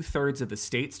need 2/3 of the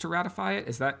states to ratify it.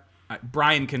 Is that?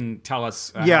 Brian can tell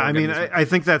us. Yeah, I mean, I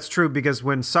think that's true because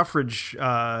when suffrage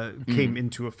came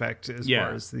into effect, as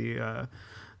far as the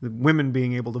women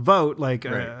being able to vote, like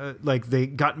they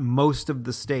got most of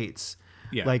the states.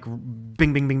 Yeah. Like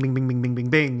bing, bing, bing, bing, bing, bing, bing, bing,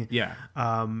 bing. Yeah.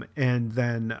 And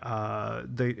then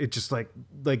it just like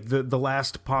the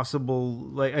last possible,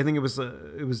 like I think it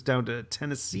was down to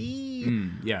Tennessee.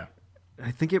 Yeah. I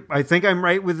think I'm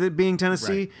right with it being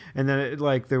Tennessee, right. And then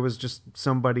there was just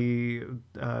somebody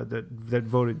that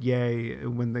voted yay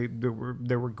when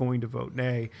they were going to vote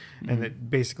nay, and it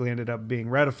basically ended up being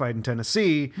ratified in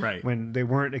Tennessee, right. When they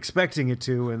weren't expecting it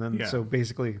to, and then so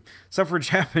basically suffrage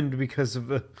happened because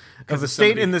of a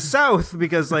state in the South,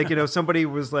 because somebody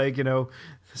was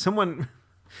someone.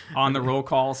 On the roll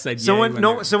call said someone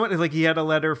like he had a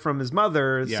letter from his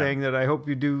mother saying that I hope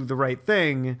you do the right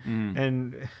thing,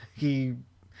 and he,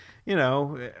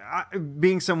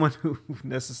 being someone who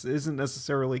isn't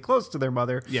necessarily close to their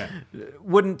mother,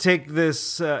 wouldn't take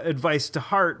this advice to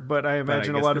heart. But I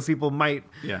imagine a lot of people might.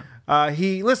 Yeah.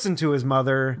 He listened to his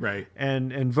mother, right,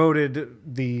 and voted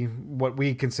what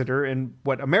we consider and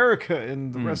what America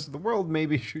and the rest of the world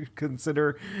maybe should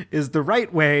consider is the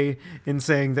right way in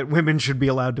saying that women should be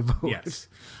allowed to vote. Yes.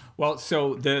 Well,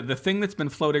 so the thing that's been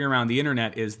floating around the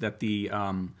internet is that the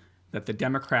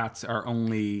Democrats are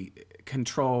only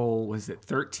control, was it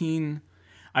 13?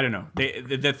 I don't know.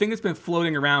 The thing that's been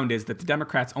floating around is that the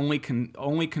Democrats only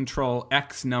control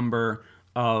X number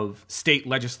of state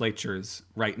legislatures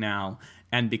right now,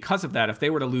 and because of that, if they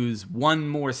were to lose one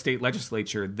more state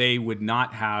legislature, they would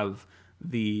not have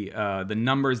the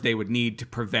numbers they would need to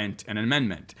prevent an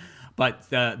amendment. But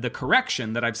the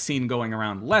correction that I've seen going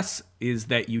around less is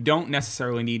that you don't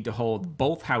necessarily need to hold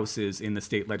both houses in the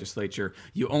state legislature.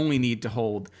 You only need to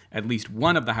hold at least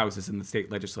one of the houses in the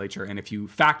state legislature. And if you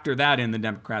factor that in, the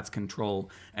Democrats control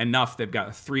enough. They've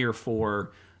got 3 or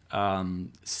 4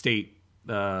 state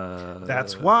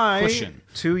that's why pushing.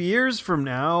 2 years from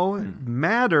now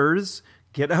matters.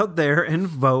 Get out there and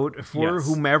vote for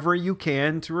whomever you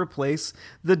can to replace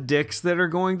the dicks that are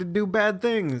going to do bad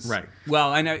things. Right.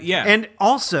 Well, I know. Yeah. And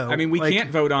also, I mean, we can't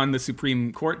vote on the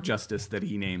Supreme Court justice that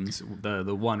he names,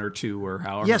 the 1 or 2 or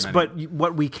however. Yes, many. but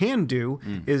what we can do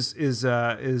is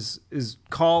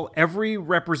call every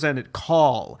representative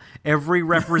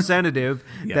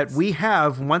that we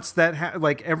have once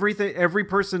that every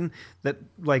person that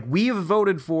we have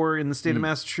voted for in the state of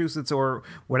Massachusetts or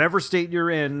whatever state you're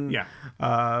in. Yeah.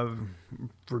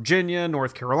 Virginia,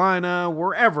 North Carolina,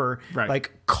 wherever, right.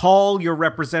 Call your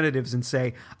representatives and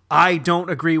say, I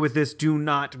don't agree with this. Do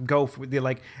not go for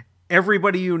the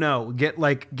everybody get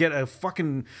a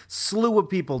fucking slew of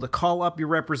people to call up your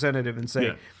representative and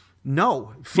say,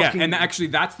 no. And actually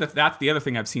that's the other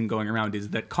thing I've seen going around is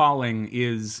that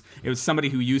it was somebody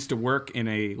who used to work in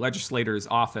a legislator's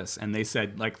office, and they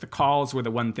said the calls were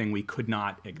the one thing we could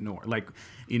not ignore.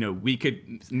 We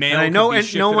could mail. And I know,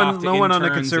 and no one on the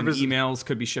conservative emails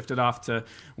could be shifted off to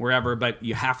wherever, but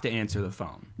you have to answer the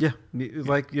phone. Yeah,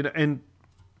 and.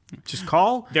 Just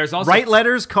call. There's also write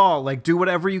letters. Call. Do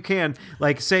whatever you can.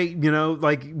 Say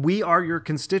we are your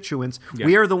constituents. Yeah.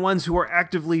 We are the ones who are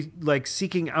actively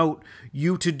seeking out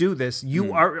you to do this.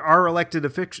 You are our elected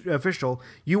official.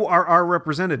 You are our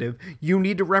representative. You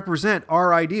need to represent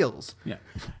our ideals. Yeah.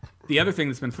 The other thing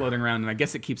that's been floating around, and I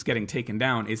guess it keeps getting taken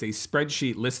down, is a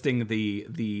spreadsheet listing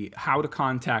the how to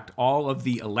contact all of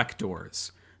the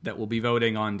electors that will be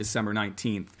voting on December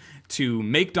 19th to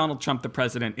make Donald Trump the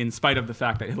president, in spite of the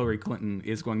fact that Hillary Clinton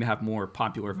is going to have more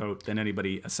popular vote than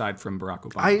anybody aside from Barack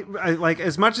Obama. I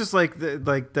as much as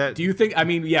that. Do you think? I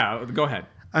mean, yeah. Go ahead.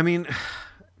 I mean,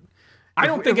 I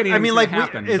don't think anything's going to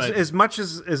happen. As much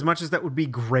as that would be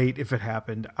great if it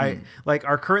happened. Like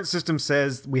our current system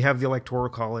says we have the Electoral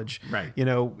College. Right. You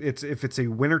know, if it's a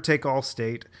winner take all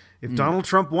state. If Donald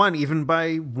Trump won even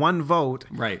by one vote,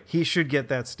 right, he should get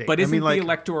that state. But isn't the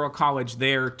Electoral College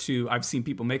there to? I've seen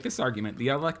people make this argument. The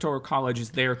Electoral College is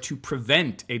there to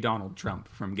prevent a Donald Trump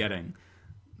from getting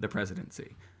the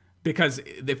presidency, because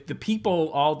if the people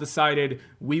all decided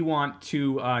we want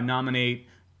to nominate,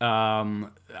 all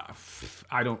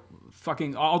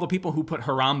the people who put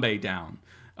Harambe down,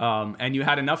 and you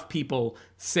had enough people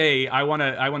say I want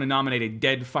to nominate a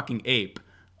dead fucking ape.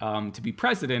 To be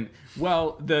president,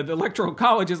 well, the Electoral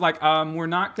College is like, we're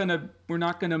not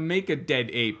gonna make a dead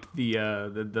ape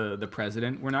the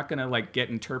president. We're not gonna like get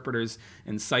interpreters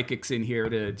and psychics in here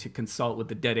to consult with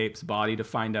the dead ape's body to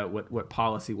find out what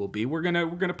policy will be. We're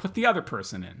gonna put the other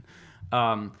person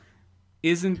in.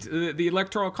 Isn't the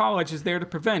Electoral College is there to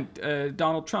prevent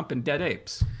Donald Trump and dead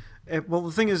apes? Well,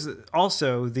 the thing is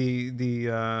also the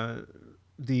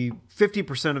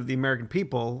 50% of the American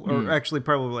people, or actually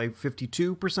probably like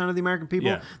 52% of the American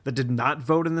people that did not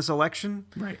vote in this election.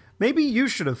 Right. Maybe you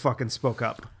should have fucking spoke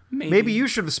up. Maybe you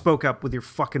should have spoke up with your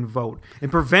fucking vote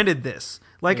and prevented this.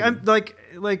 Like I'm like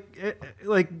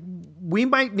we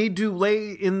might need to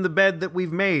lay in the bed that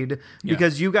we've made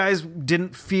because you guys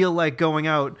didn't feel like going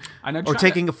out or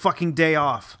taking a fucking day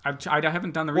off. I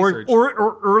haven't done the research.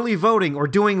 Or early voting or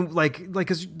doing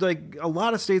because a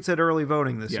lot of states had early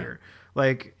voting this year.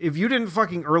 Like, if you didn't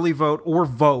fucking early vote or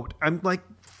vote, I'm like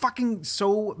fucking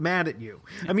so mad at you.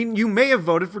 I mean, you may have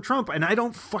voted for Trump, and I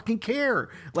don't fucking care.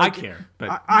 Like, I care,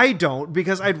 but I don't,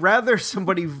 because I'd rather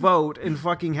somebody vote and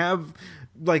fucking have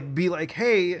like be like,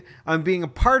 hey, I'm being a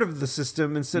part of the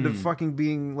system instead of fucking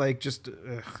being like just.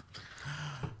 Ugh.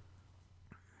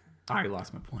 I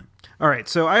lost my point. All right,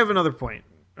 so I have another point.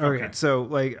 Okay, so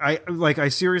I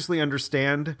seriously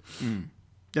understand.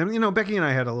 And, you know, Becky and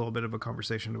I had a little bit of a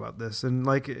conversation about this, and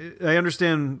like I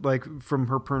understand, like from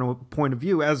her point of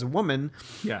view as a woman,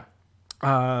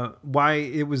 why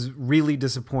it was really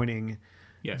disappointing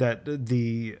that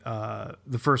the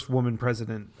first woman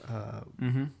president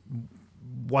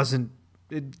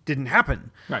it didn't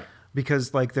happen, right?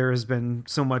 Because like there has been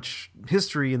so much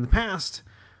history in the past.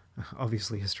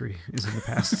 Obviously, history is in the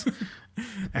past.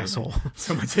 Asshole.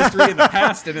 So much history in the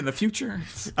past and in the future.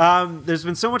 There's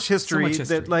been so much history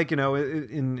that, like, you know,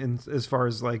 in as far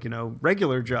as like, you know,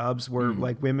 regular jobs where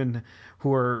like women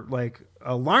who are like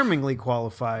alarmingly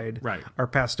qualified are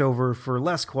passed over for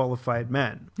less qualified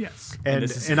men. Yes,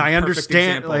 and I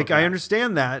understand. Like, I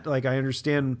understand that. Like, I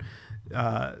understand.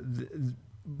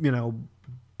 You know.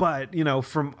 But, you know,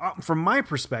 from my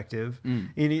perspective,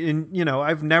 and you know,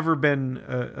 I've never been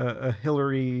a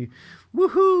Hillary,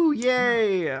 woohoo,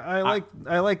 yay!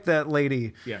 I like that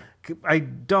lady. Yeah, I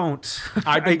don't.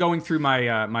 I've been going through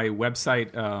my my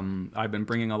website. I've been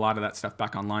bringing a lot of that stuff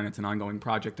back online. It's an ongoing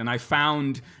project, and I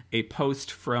found a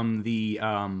post from the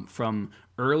from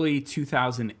early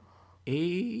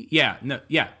 2008.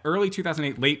 Early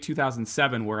 2008, late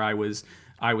 2007, where I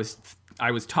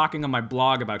was talking on my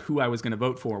blog about who I was going to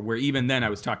vote for, where even then I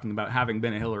was talking about having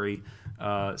been a Hillary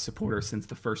supporter since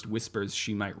the first whispers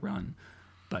she might run.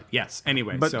 But yes,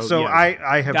 anyway.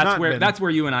 I have not been. That's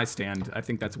where you and I stand. I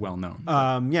think that's well known.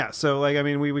 So like, I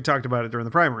mean, we talked about it during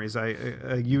the primaries.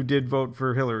 You did vote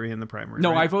for Hillary in the primary.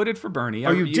 No, right? I voted for Bernie.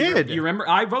 Oh, you did? You remember?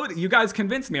 I voted. You guys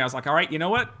convinced me. I was like, all right, you know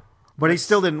what? But he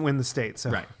still didn't win the state. So.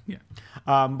 Right. Yeah.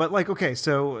 But like, okay,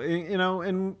 so you know,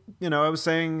 and you know, I was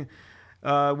saying.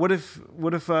 What if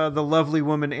the lovely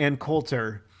woman Ann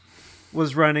Coulter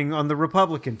was running on the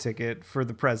Republican ticket for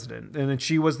the president, and then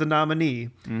she was the nominee?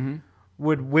 Mm-hmm.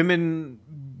 Would women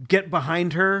get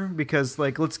behind her because,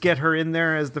 like, let's get her in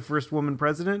there as the first woman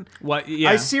president? What? Yeah.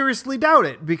 I seriously doubt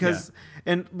it because,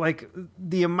 and like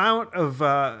the amount of,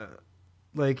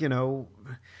 like, you know,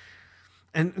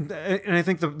 and I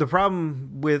think the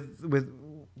problem with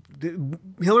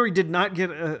Hillary did not get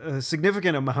a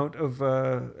significant amount of.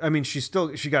 I mean, she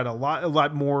got a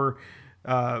lot more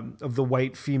of the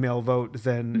white female vote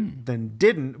than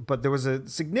didn't, but there was a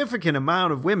significant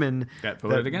amount of women that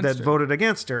voted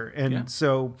against her, and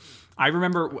so. I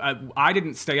remember I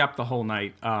didn't stay up the whole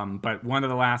night, but one of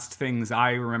the last things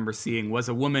I remember seeing was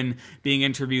a woman being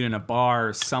interviewed in a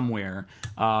bar somewhere.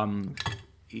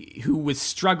 Who was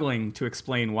struggling to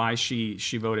explain why she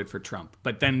voted for Trump,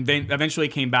 but then eventually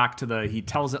came back to the "he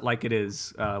tells it like it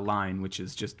is" line, which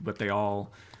is just what they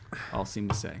all seem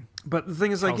to say. But the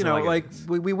thing is, like, you know, like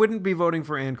we wouldn't be voting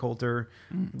for Ann Coulter.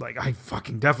 Like, I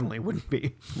fucking definitely wouldn't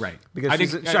be. Right. Because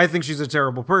I think she's a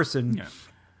terrible person. Yeah.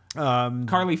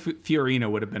 Carly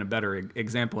Fiorina would have been a better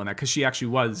example in that because she actually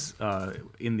was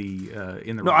in the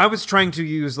No, I was trying to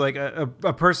use like a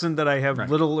person that I have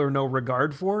little or no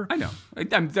regard for. I know.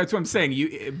 That's what I'm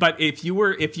saying. But if you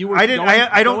were, I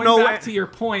don't know. Back to your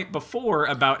point before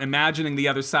about imagining the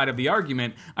other side of the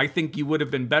argument, I think you would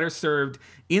have been better served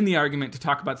in the argument to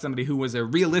talk about somebody who was a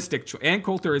realistic choice. Ann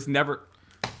Coulter is never.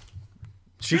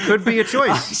 She could be a choice.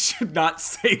 I should not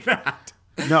say that.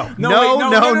 No.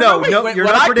 Wait, you're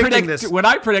not predicting this. What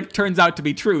I predict turns out to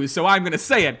be true, so I'm going to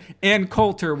say it. Ann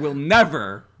Coulter will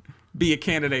never be a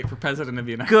candidate for president of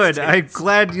the United States. Good. I'm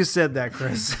glad you said that,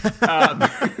 Chris.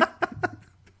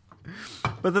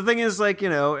 But the thing is, like, you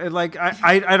know, like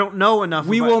I don't know enough.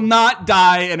 We will not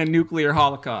die in a nuclear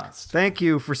holocaust. Thank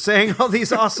you for saying all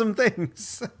these awesome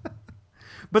things.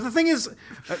 But the thing is,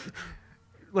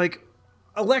 like,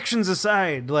 elections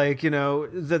aside, like, you know,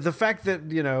 the fact that,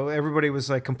 you know, everybody was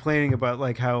like complaining about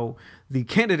like how the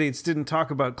candidates didn't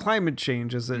talk about climate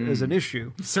change as an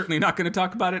issue. Certainly not going to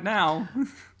talk about it now.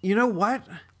 You know what?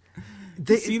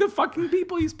 They see the fucking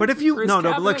people he's. But if you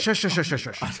look, shush.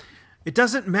 It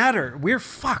doesn't matter. We're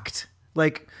fucked.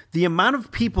 Like, the amount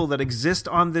of people that exist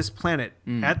on this planet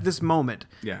at this moment,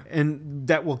 and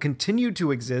that will continue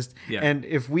to exist, and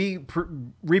if we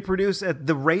reproduce at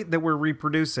the rate that we're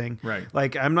reproducing,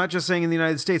 like, I'm not just saying in the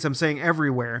United States, I'm saying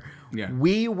everywhere,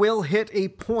 we will hit a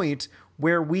point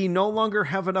where we no longer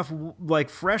have enough, like,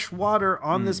 fresh water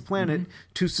on this planet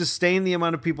to sustain the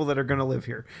amount of people that are going to live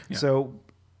here. So,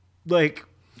 like,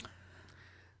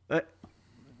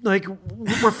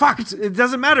 we're fucked. It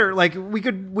doesn't matter. Like, we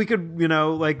could, you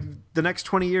know, like, the next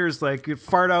 20 years, like,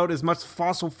 fart out as much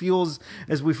fossil fuels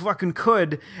as we fucking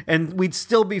could, and we'd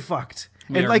still be fucked.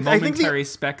 And like, momentary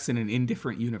specks in an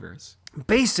indifferent universe.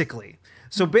 Basically.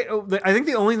 So I think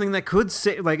the only thing that could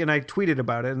say, like, and I tweeted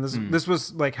about it, and this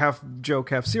was like half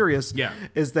joke, half serious,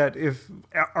 is that if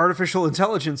artificial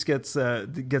intelligence gets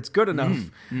good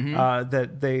enough,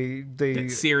 that that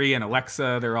Siri and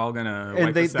Alexa, they're all gonna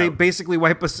wipe us out. They basically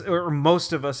wipe us, or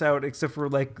most of us out, except for,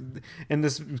 like, and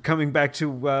this coming back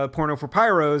to Porno for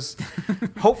Pyros.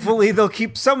 Hopefully they'll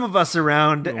keep some of us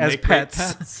around as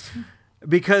pets,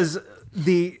 because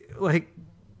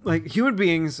like human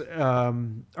beings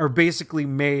are basically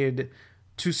made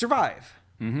to survive.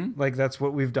 Like, that's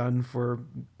what we've done for,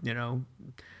 you know,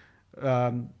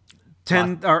 how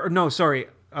long?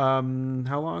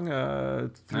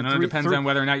 I know, it depends on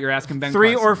whether or not you're asking Ben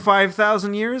 3 Carson. or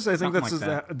 5,000 years. I think that's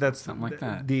something like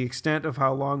that. The extent of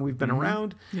how long we've been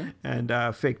around.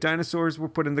 And fake dinosaurs were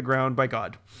put in the ground by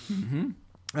God.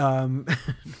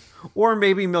 Or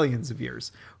maybe millions of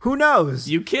years. Who knows?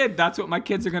 You kid. That's what my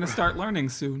kids are going to start learning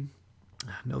soon.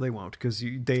 No, they won't, because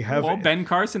they have. Well, Ben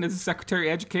Carson is the Secretary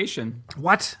of Education.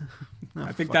 What? Oh,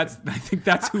 I think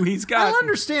that's who he's got. I don't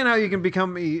understand how you can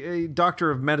become a doctor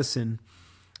of medicine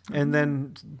and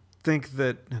then think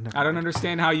that. I don't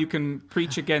understand how you can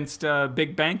preach against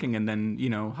big banking and then, you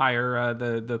know, hire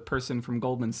the person from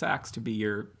Goldman Sachs to be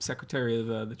your Secretary of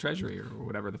the Treasury or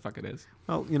whatever the fuck it is.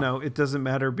 Well, you know, it doesn't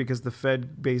matter because the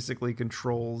Fed basically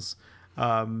controls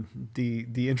the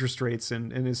interest rates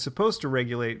and is supposed to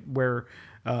regulate where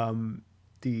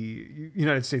the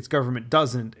United States government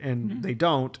doesn't, and they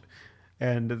don't.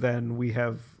 And then we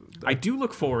have. I do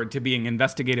look forward to being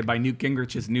investigated by Newt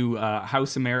Gingrich's new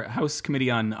House Committee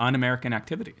on Un-American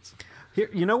Activities. Here,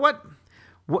 you know what?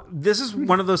 This is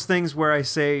one of those things where I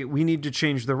say we need to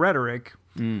change the rhetoric.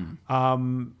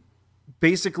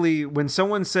 Basically, when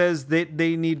someone says that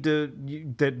they need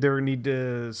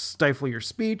to stifle your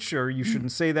speech, or you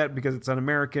shouldn't say that because it's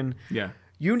un-American,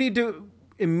 you need to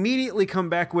immediately come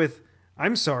back with,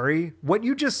 "I'm sorry, what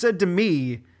you just said to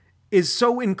me is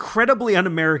so incredibly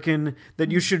un-American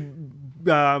that you should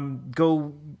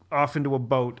go off into a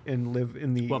boat and live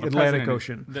in the Atlantic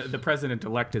Ocean." The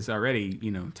president-elect is already,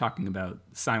 you know, talking about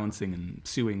silencing and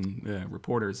suing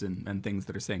reporters and things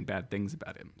that are saying bad things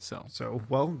about him. So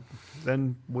well,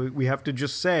 then we have to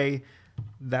just say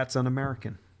that's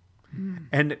un-American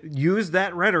and use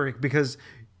that rhetoric, because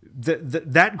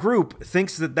that group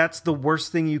thinks that that's the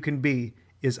worst thing you can be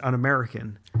is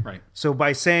un-American. Right. So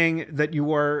by saying that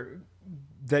you're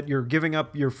giving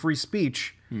up your free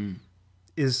speech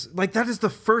is like, that is the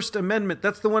First Amendment.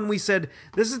 That's the one we said,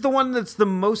 this is the one that's the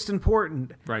most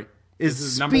important. Right. Is this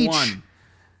is speech. Number one.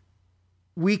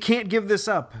 We can't give this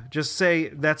up. Just say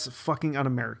that's fucking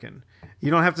un-American. You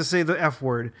don't have to say the F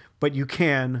word, but you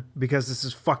can, because this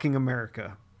is fucking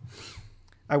America.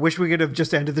 I wish we could have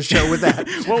just ended the show with that.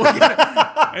 Well,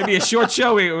 it'd be a short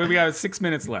show. We got 6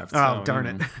 minutes left. Oh, darn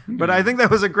it. But I think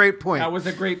that was a great point. That was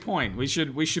a great point. We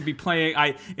should be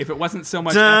playing. If it wasn't so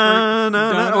much Dun, effort.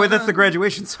 dun, dun. Oh, wait, that's the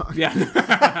graduation song. Yeah.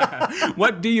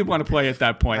 What do you want to play at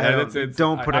that point?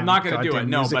 Don't put I'm not going to do it. goddamn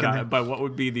No, music in there. but what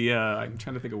would be the? I'm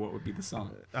trying to think of what would be the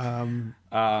song.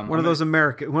 One of those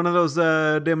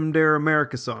Dem Dare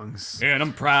America songs. And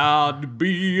I'm proud to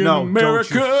be an No,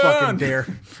 American. don't you fucking dare.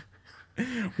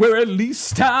 Where at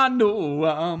least I know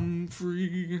I'm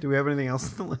free. Do we have anything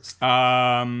else on the list?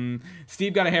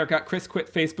 Steve got a haircut. Chris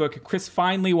quit Facebook. Chris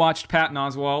finally watched Patton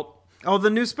Oswalt. Oh, the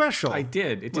new special. I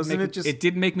did. It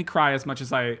didn't make me cry as much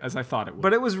as I thought it would.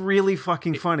 But it was really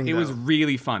fucking funny. It was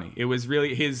really funny. It was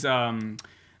really his. I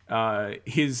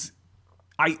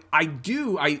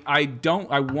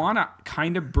want to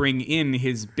kind of bring in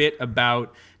his bit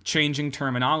about changing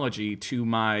terminology to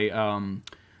my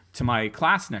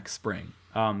class next spring,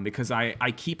 because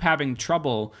I keep having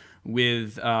trouble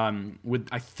with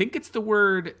I think it's the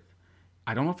word.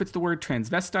 I don't know if it's the word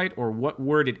transvestite or what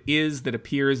word it is that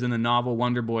appears in the novel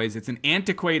Wonder Boys. It's an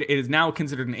antiquated. It is now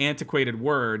considered an antiquated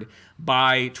word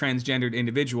by transgendered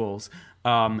individuals,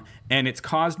 and it's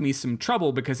caused me some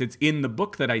trouble because it's in the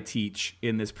book that I teach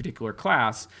in this particular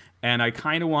class, and I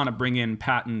kind of want to bring in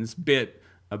Patton's bit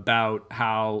about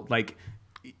how, like,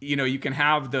 you know, you can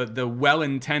have the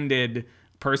well-intended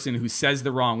person who says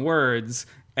the wrong words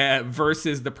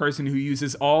versus the person who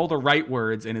uses all the right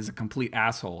words and is a complete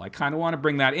asshole. I kind of want to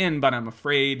bring that in, but I'm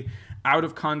afraid, out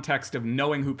of context of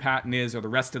knowing who Patton is or the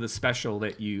rest of the special,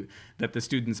 that the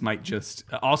students might just.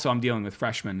 Also, I'm dealing with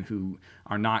freshmen who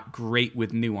are not great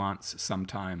with nuance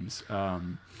sometimes. But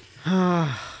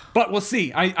we'll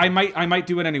see. I might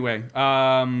do it anyway.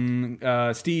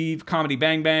 Steve, Comedy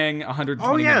Bang Bang,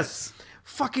 120 Oh, yes. minutes.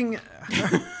 Fucking.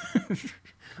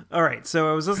 All right. So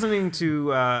I was listening to.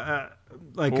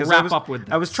 We'll wrap up with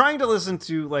this. I was trying to listen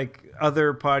to like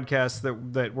other podcasts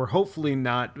that were hopefully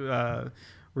not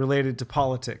related to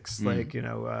politics, like, you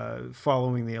know,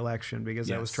 following the election, because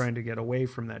I was trying to get away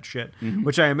from that shit,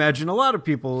 which I imagine a lot of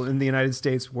people in the United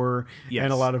States were,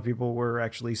 and a lot of people were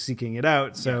actually seeking it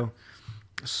out. So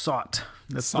sought.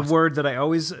 That's the word that I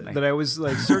always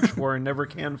like search for and never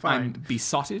can find. I'm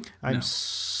besotted. I'm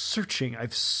searching.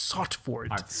 I've sought for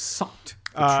it. I've sought.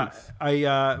 Truth.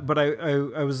 I've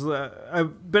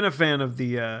been a fan of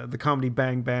the Comedy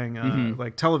Bang Bang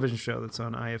like television show that's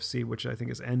on IFC, which I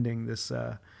think is ending this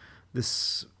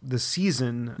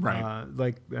season, right?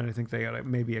 And I think they got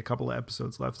maybe a couple of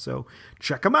episodes left, so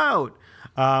check them out.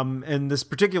 And this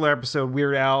particular episode,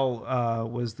 Weird Al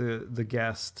was the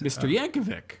guest, Mr.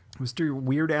 Yankovic. Mr.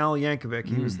 Weird Al Yankovic.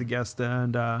 He was the guest,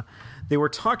 and they were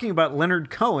talking about Leonard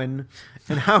Cohen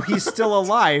and how he's still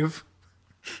alive.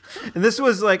 And this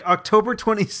was like October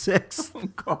 26th. Oh,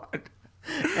 God.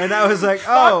 And I was like,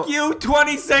 fuck you,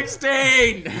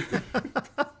 2016!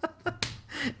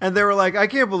 And they were like, I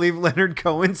can't believe Leonard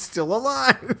Cohen's still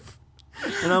alive.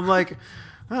 And I'm like,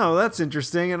 oh, that's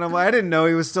interesting. And I'm like, I didn't know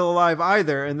he was still alive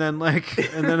either. And then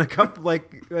a couple,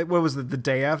 like what was it, the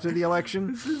day after the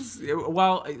election?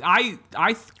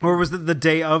 Or was it the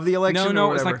day of the election? No,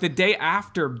 it was like the day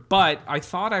after, but I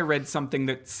thought I read something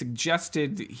that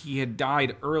suggested he had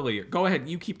died earlier. Go ahead,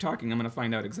 you keep talking. I'm going to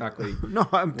find out exactly. No,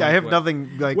 I have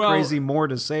nothing crazy more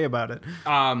to say about it.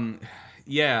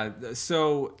 Yeah,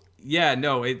 so, yeah,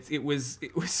 no, it was,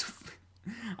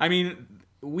 I mean,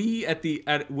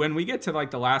 when we get to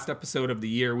like the last episode of the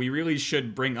year, we really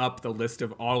should bring up the list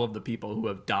of all of the people who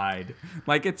have died.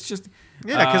 Like, it's just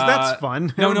because that's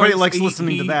fun. Everybody likes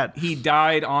listening to that. He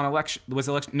died on election. Was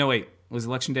election day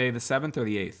the 7th or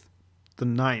the 8th? The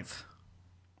 9th.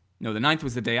 No, the 9th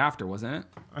was the day after, wasn't it?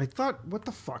 I thought, what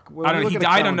the fuck? Well, I don't know. He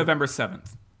died on November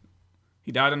 7th.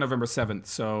 He died on November 7th,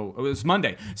 so it was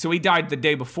Monday. So he died the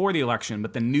day before the election,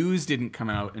 but the news didn't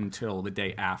come out until the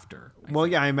day after. Well,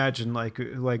 yeah, I imagine like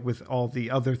with all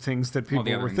the other things that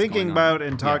people were thinking about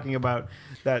and talking about,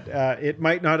 that it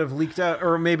might not have leaked out,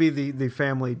 or maybe the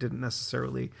family didn't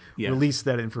necessarily release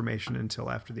that information until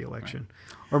after the election.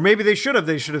 Right. Or maybe they should have.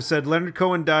 They should have said, Leonard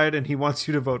Cohen died and he wants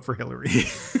you to vote for Hillary.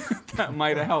 That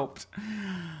might have helped.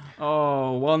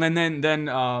 Oh, well, and then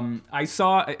I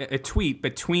saw a tweet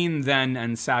between then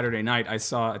and Saturday night. I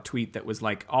saw a tweet that was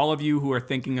like, all of you who are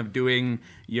thinking of doing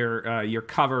your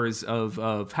covers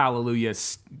of Hallelujah,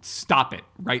 stop it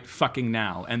right fucking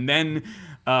now. And then,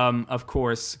 of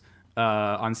course,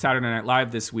 on Saturday Night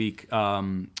Live this week, oh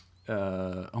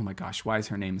my gosh, why is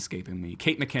her name escaping me?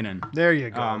 Kate McKinnon. There you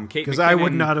go. Because I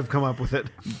would not have come up with it.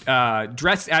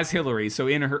 Dressed as Hillary, so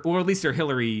in her, or at least her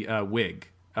Hillary wig.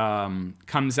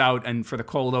 comes out and for the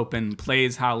cold open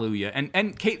plays Hallelujah.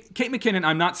 And Kate McKinnon,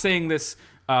 I'm not saying this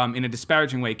in a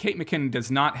disparaging way. Kate McKinnon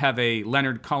does not have a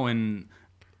Leonard Cohen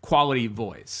quality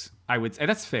voice. I would say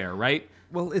that's fair, right?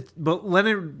 Well, but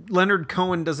Leonard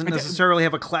Cohen doesn't necessarily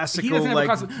have a classical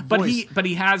voice. But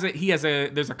he has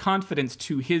there's a confidence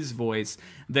to his voice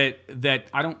that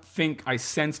I don't think I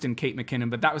sensed in Kate McKinnon,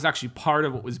 but that was actually part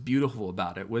of what was beautiful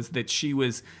about it, was that she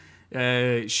was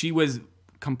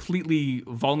completely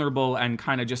vulnerable and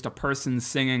kind of just a person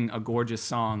singing a gorgeous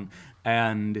song.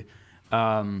 And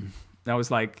I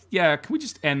was like, yeah, can we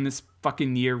just end this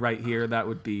fucking year right here? That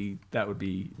would be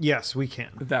Yes, we can.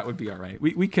 That would be all right.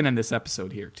 We can end this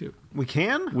episode here too. We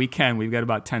can? We can. We've got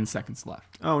about 10 seconds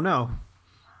left. Oh no.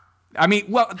 I mean,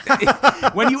 well,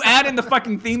 when you add in the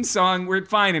fucking theme song, we're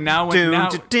fine. And now when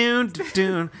and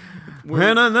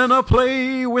then I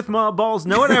play with my balls.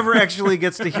 No one ever actually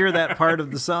gets to hear that part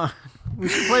of the song. We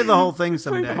should play the whole thing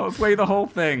someday. Play the whole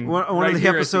thing. One of the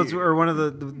episodes, or one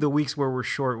of the weeks where we're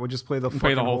short, we'll just play the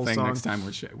whole thing song. Next time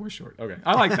we're short. Okay,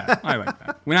 I like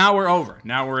that. Now we're over.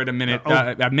 Now we're at a minute.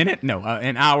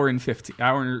 An hour and 15.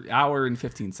 Hour and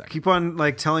 15 seconds. Keep on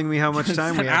telling me how much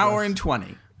time we have. An hour and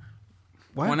 20.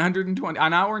 What? 120.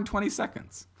 An hour and 20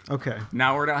 seconds. Okay.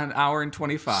 Now we're at an hour and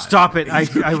 25. Stop it!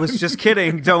 I was just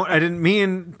kidding. I didn't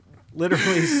mean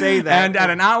literally say that. And at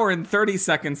an hour and 30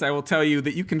 seconds, I will tell you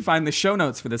that you can find the show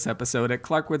notes for this episode at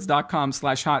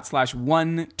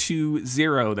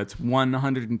clarkwoods.com/hot/120. That's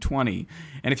 120.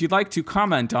 And if you'd like to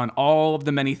comment on all of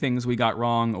the many things we got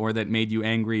wrong or that made you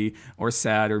angry or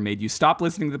sad or made you stop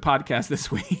listening to the podcast this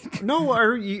week. No,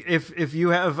 or if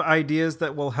you have ideas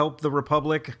that will help the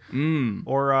Republic,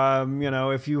 or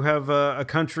if you have a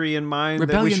country in mind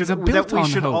Rebellions that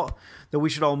we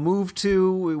should all move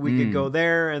to, we could go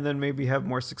there and then maybe have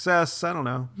more success. I don't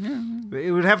know. Yeah.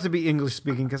 It would have to be English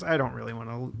speaking because I don't really want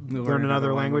to learn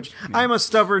another language. Yeah. I'm a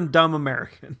stubborn, dumb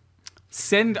American.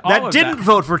 Send all of that. Didn't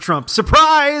vote for Trump.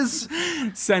 Surprise!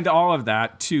 Send all of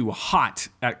that to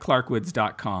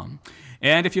hot@clarkwoods.com.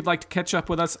 And if you'd like to catch up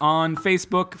with us on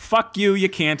Facebook, fuck you, you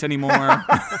can't anymore.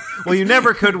 Well, you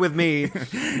never could with me.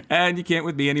 And you can't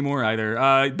with me anymore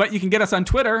either. But you can get us on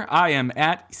Twitter. I am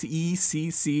at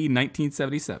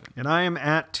ECC1977. And I am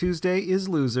at Tuesday is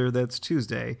Loser. That's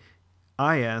Tuesday.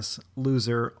 IS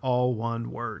Loser, all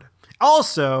one word.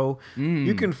 Also,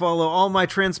 you can follow all my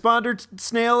transponder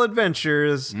snail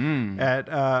adventures at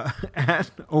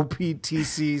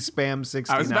OPTC Spam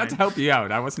 69. I was about to help you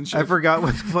out. I wasn't sure. I forgot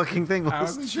what the fucking thing was. I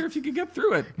wasn't sure if you could get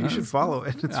through it. You should follow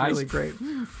it. It's really great.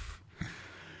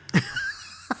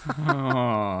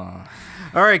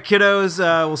 All right, kiddos.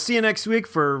 We'll see you next week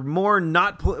for more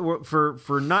not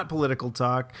political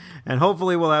talk, and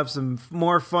hopefully we'll have some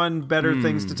more fun, better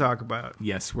things to talk about.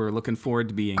 Yes, we're looking forward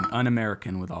to being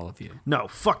un-American with all of you. No,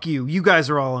 fuck you. You guys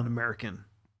are all un-American.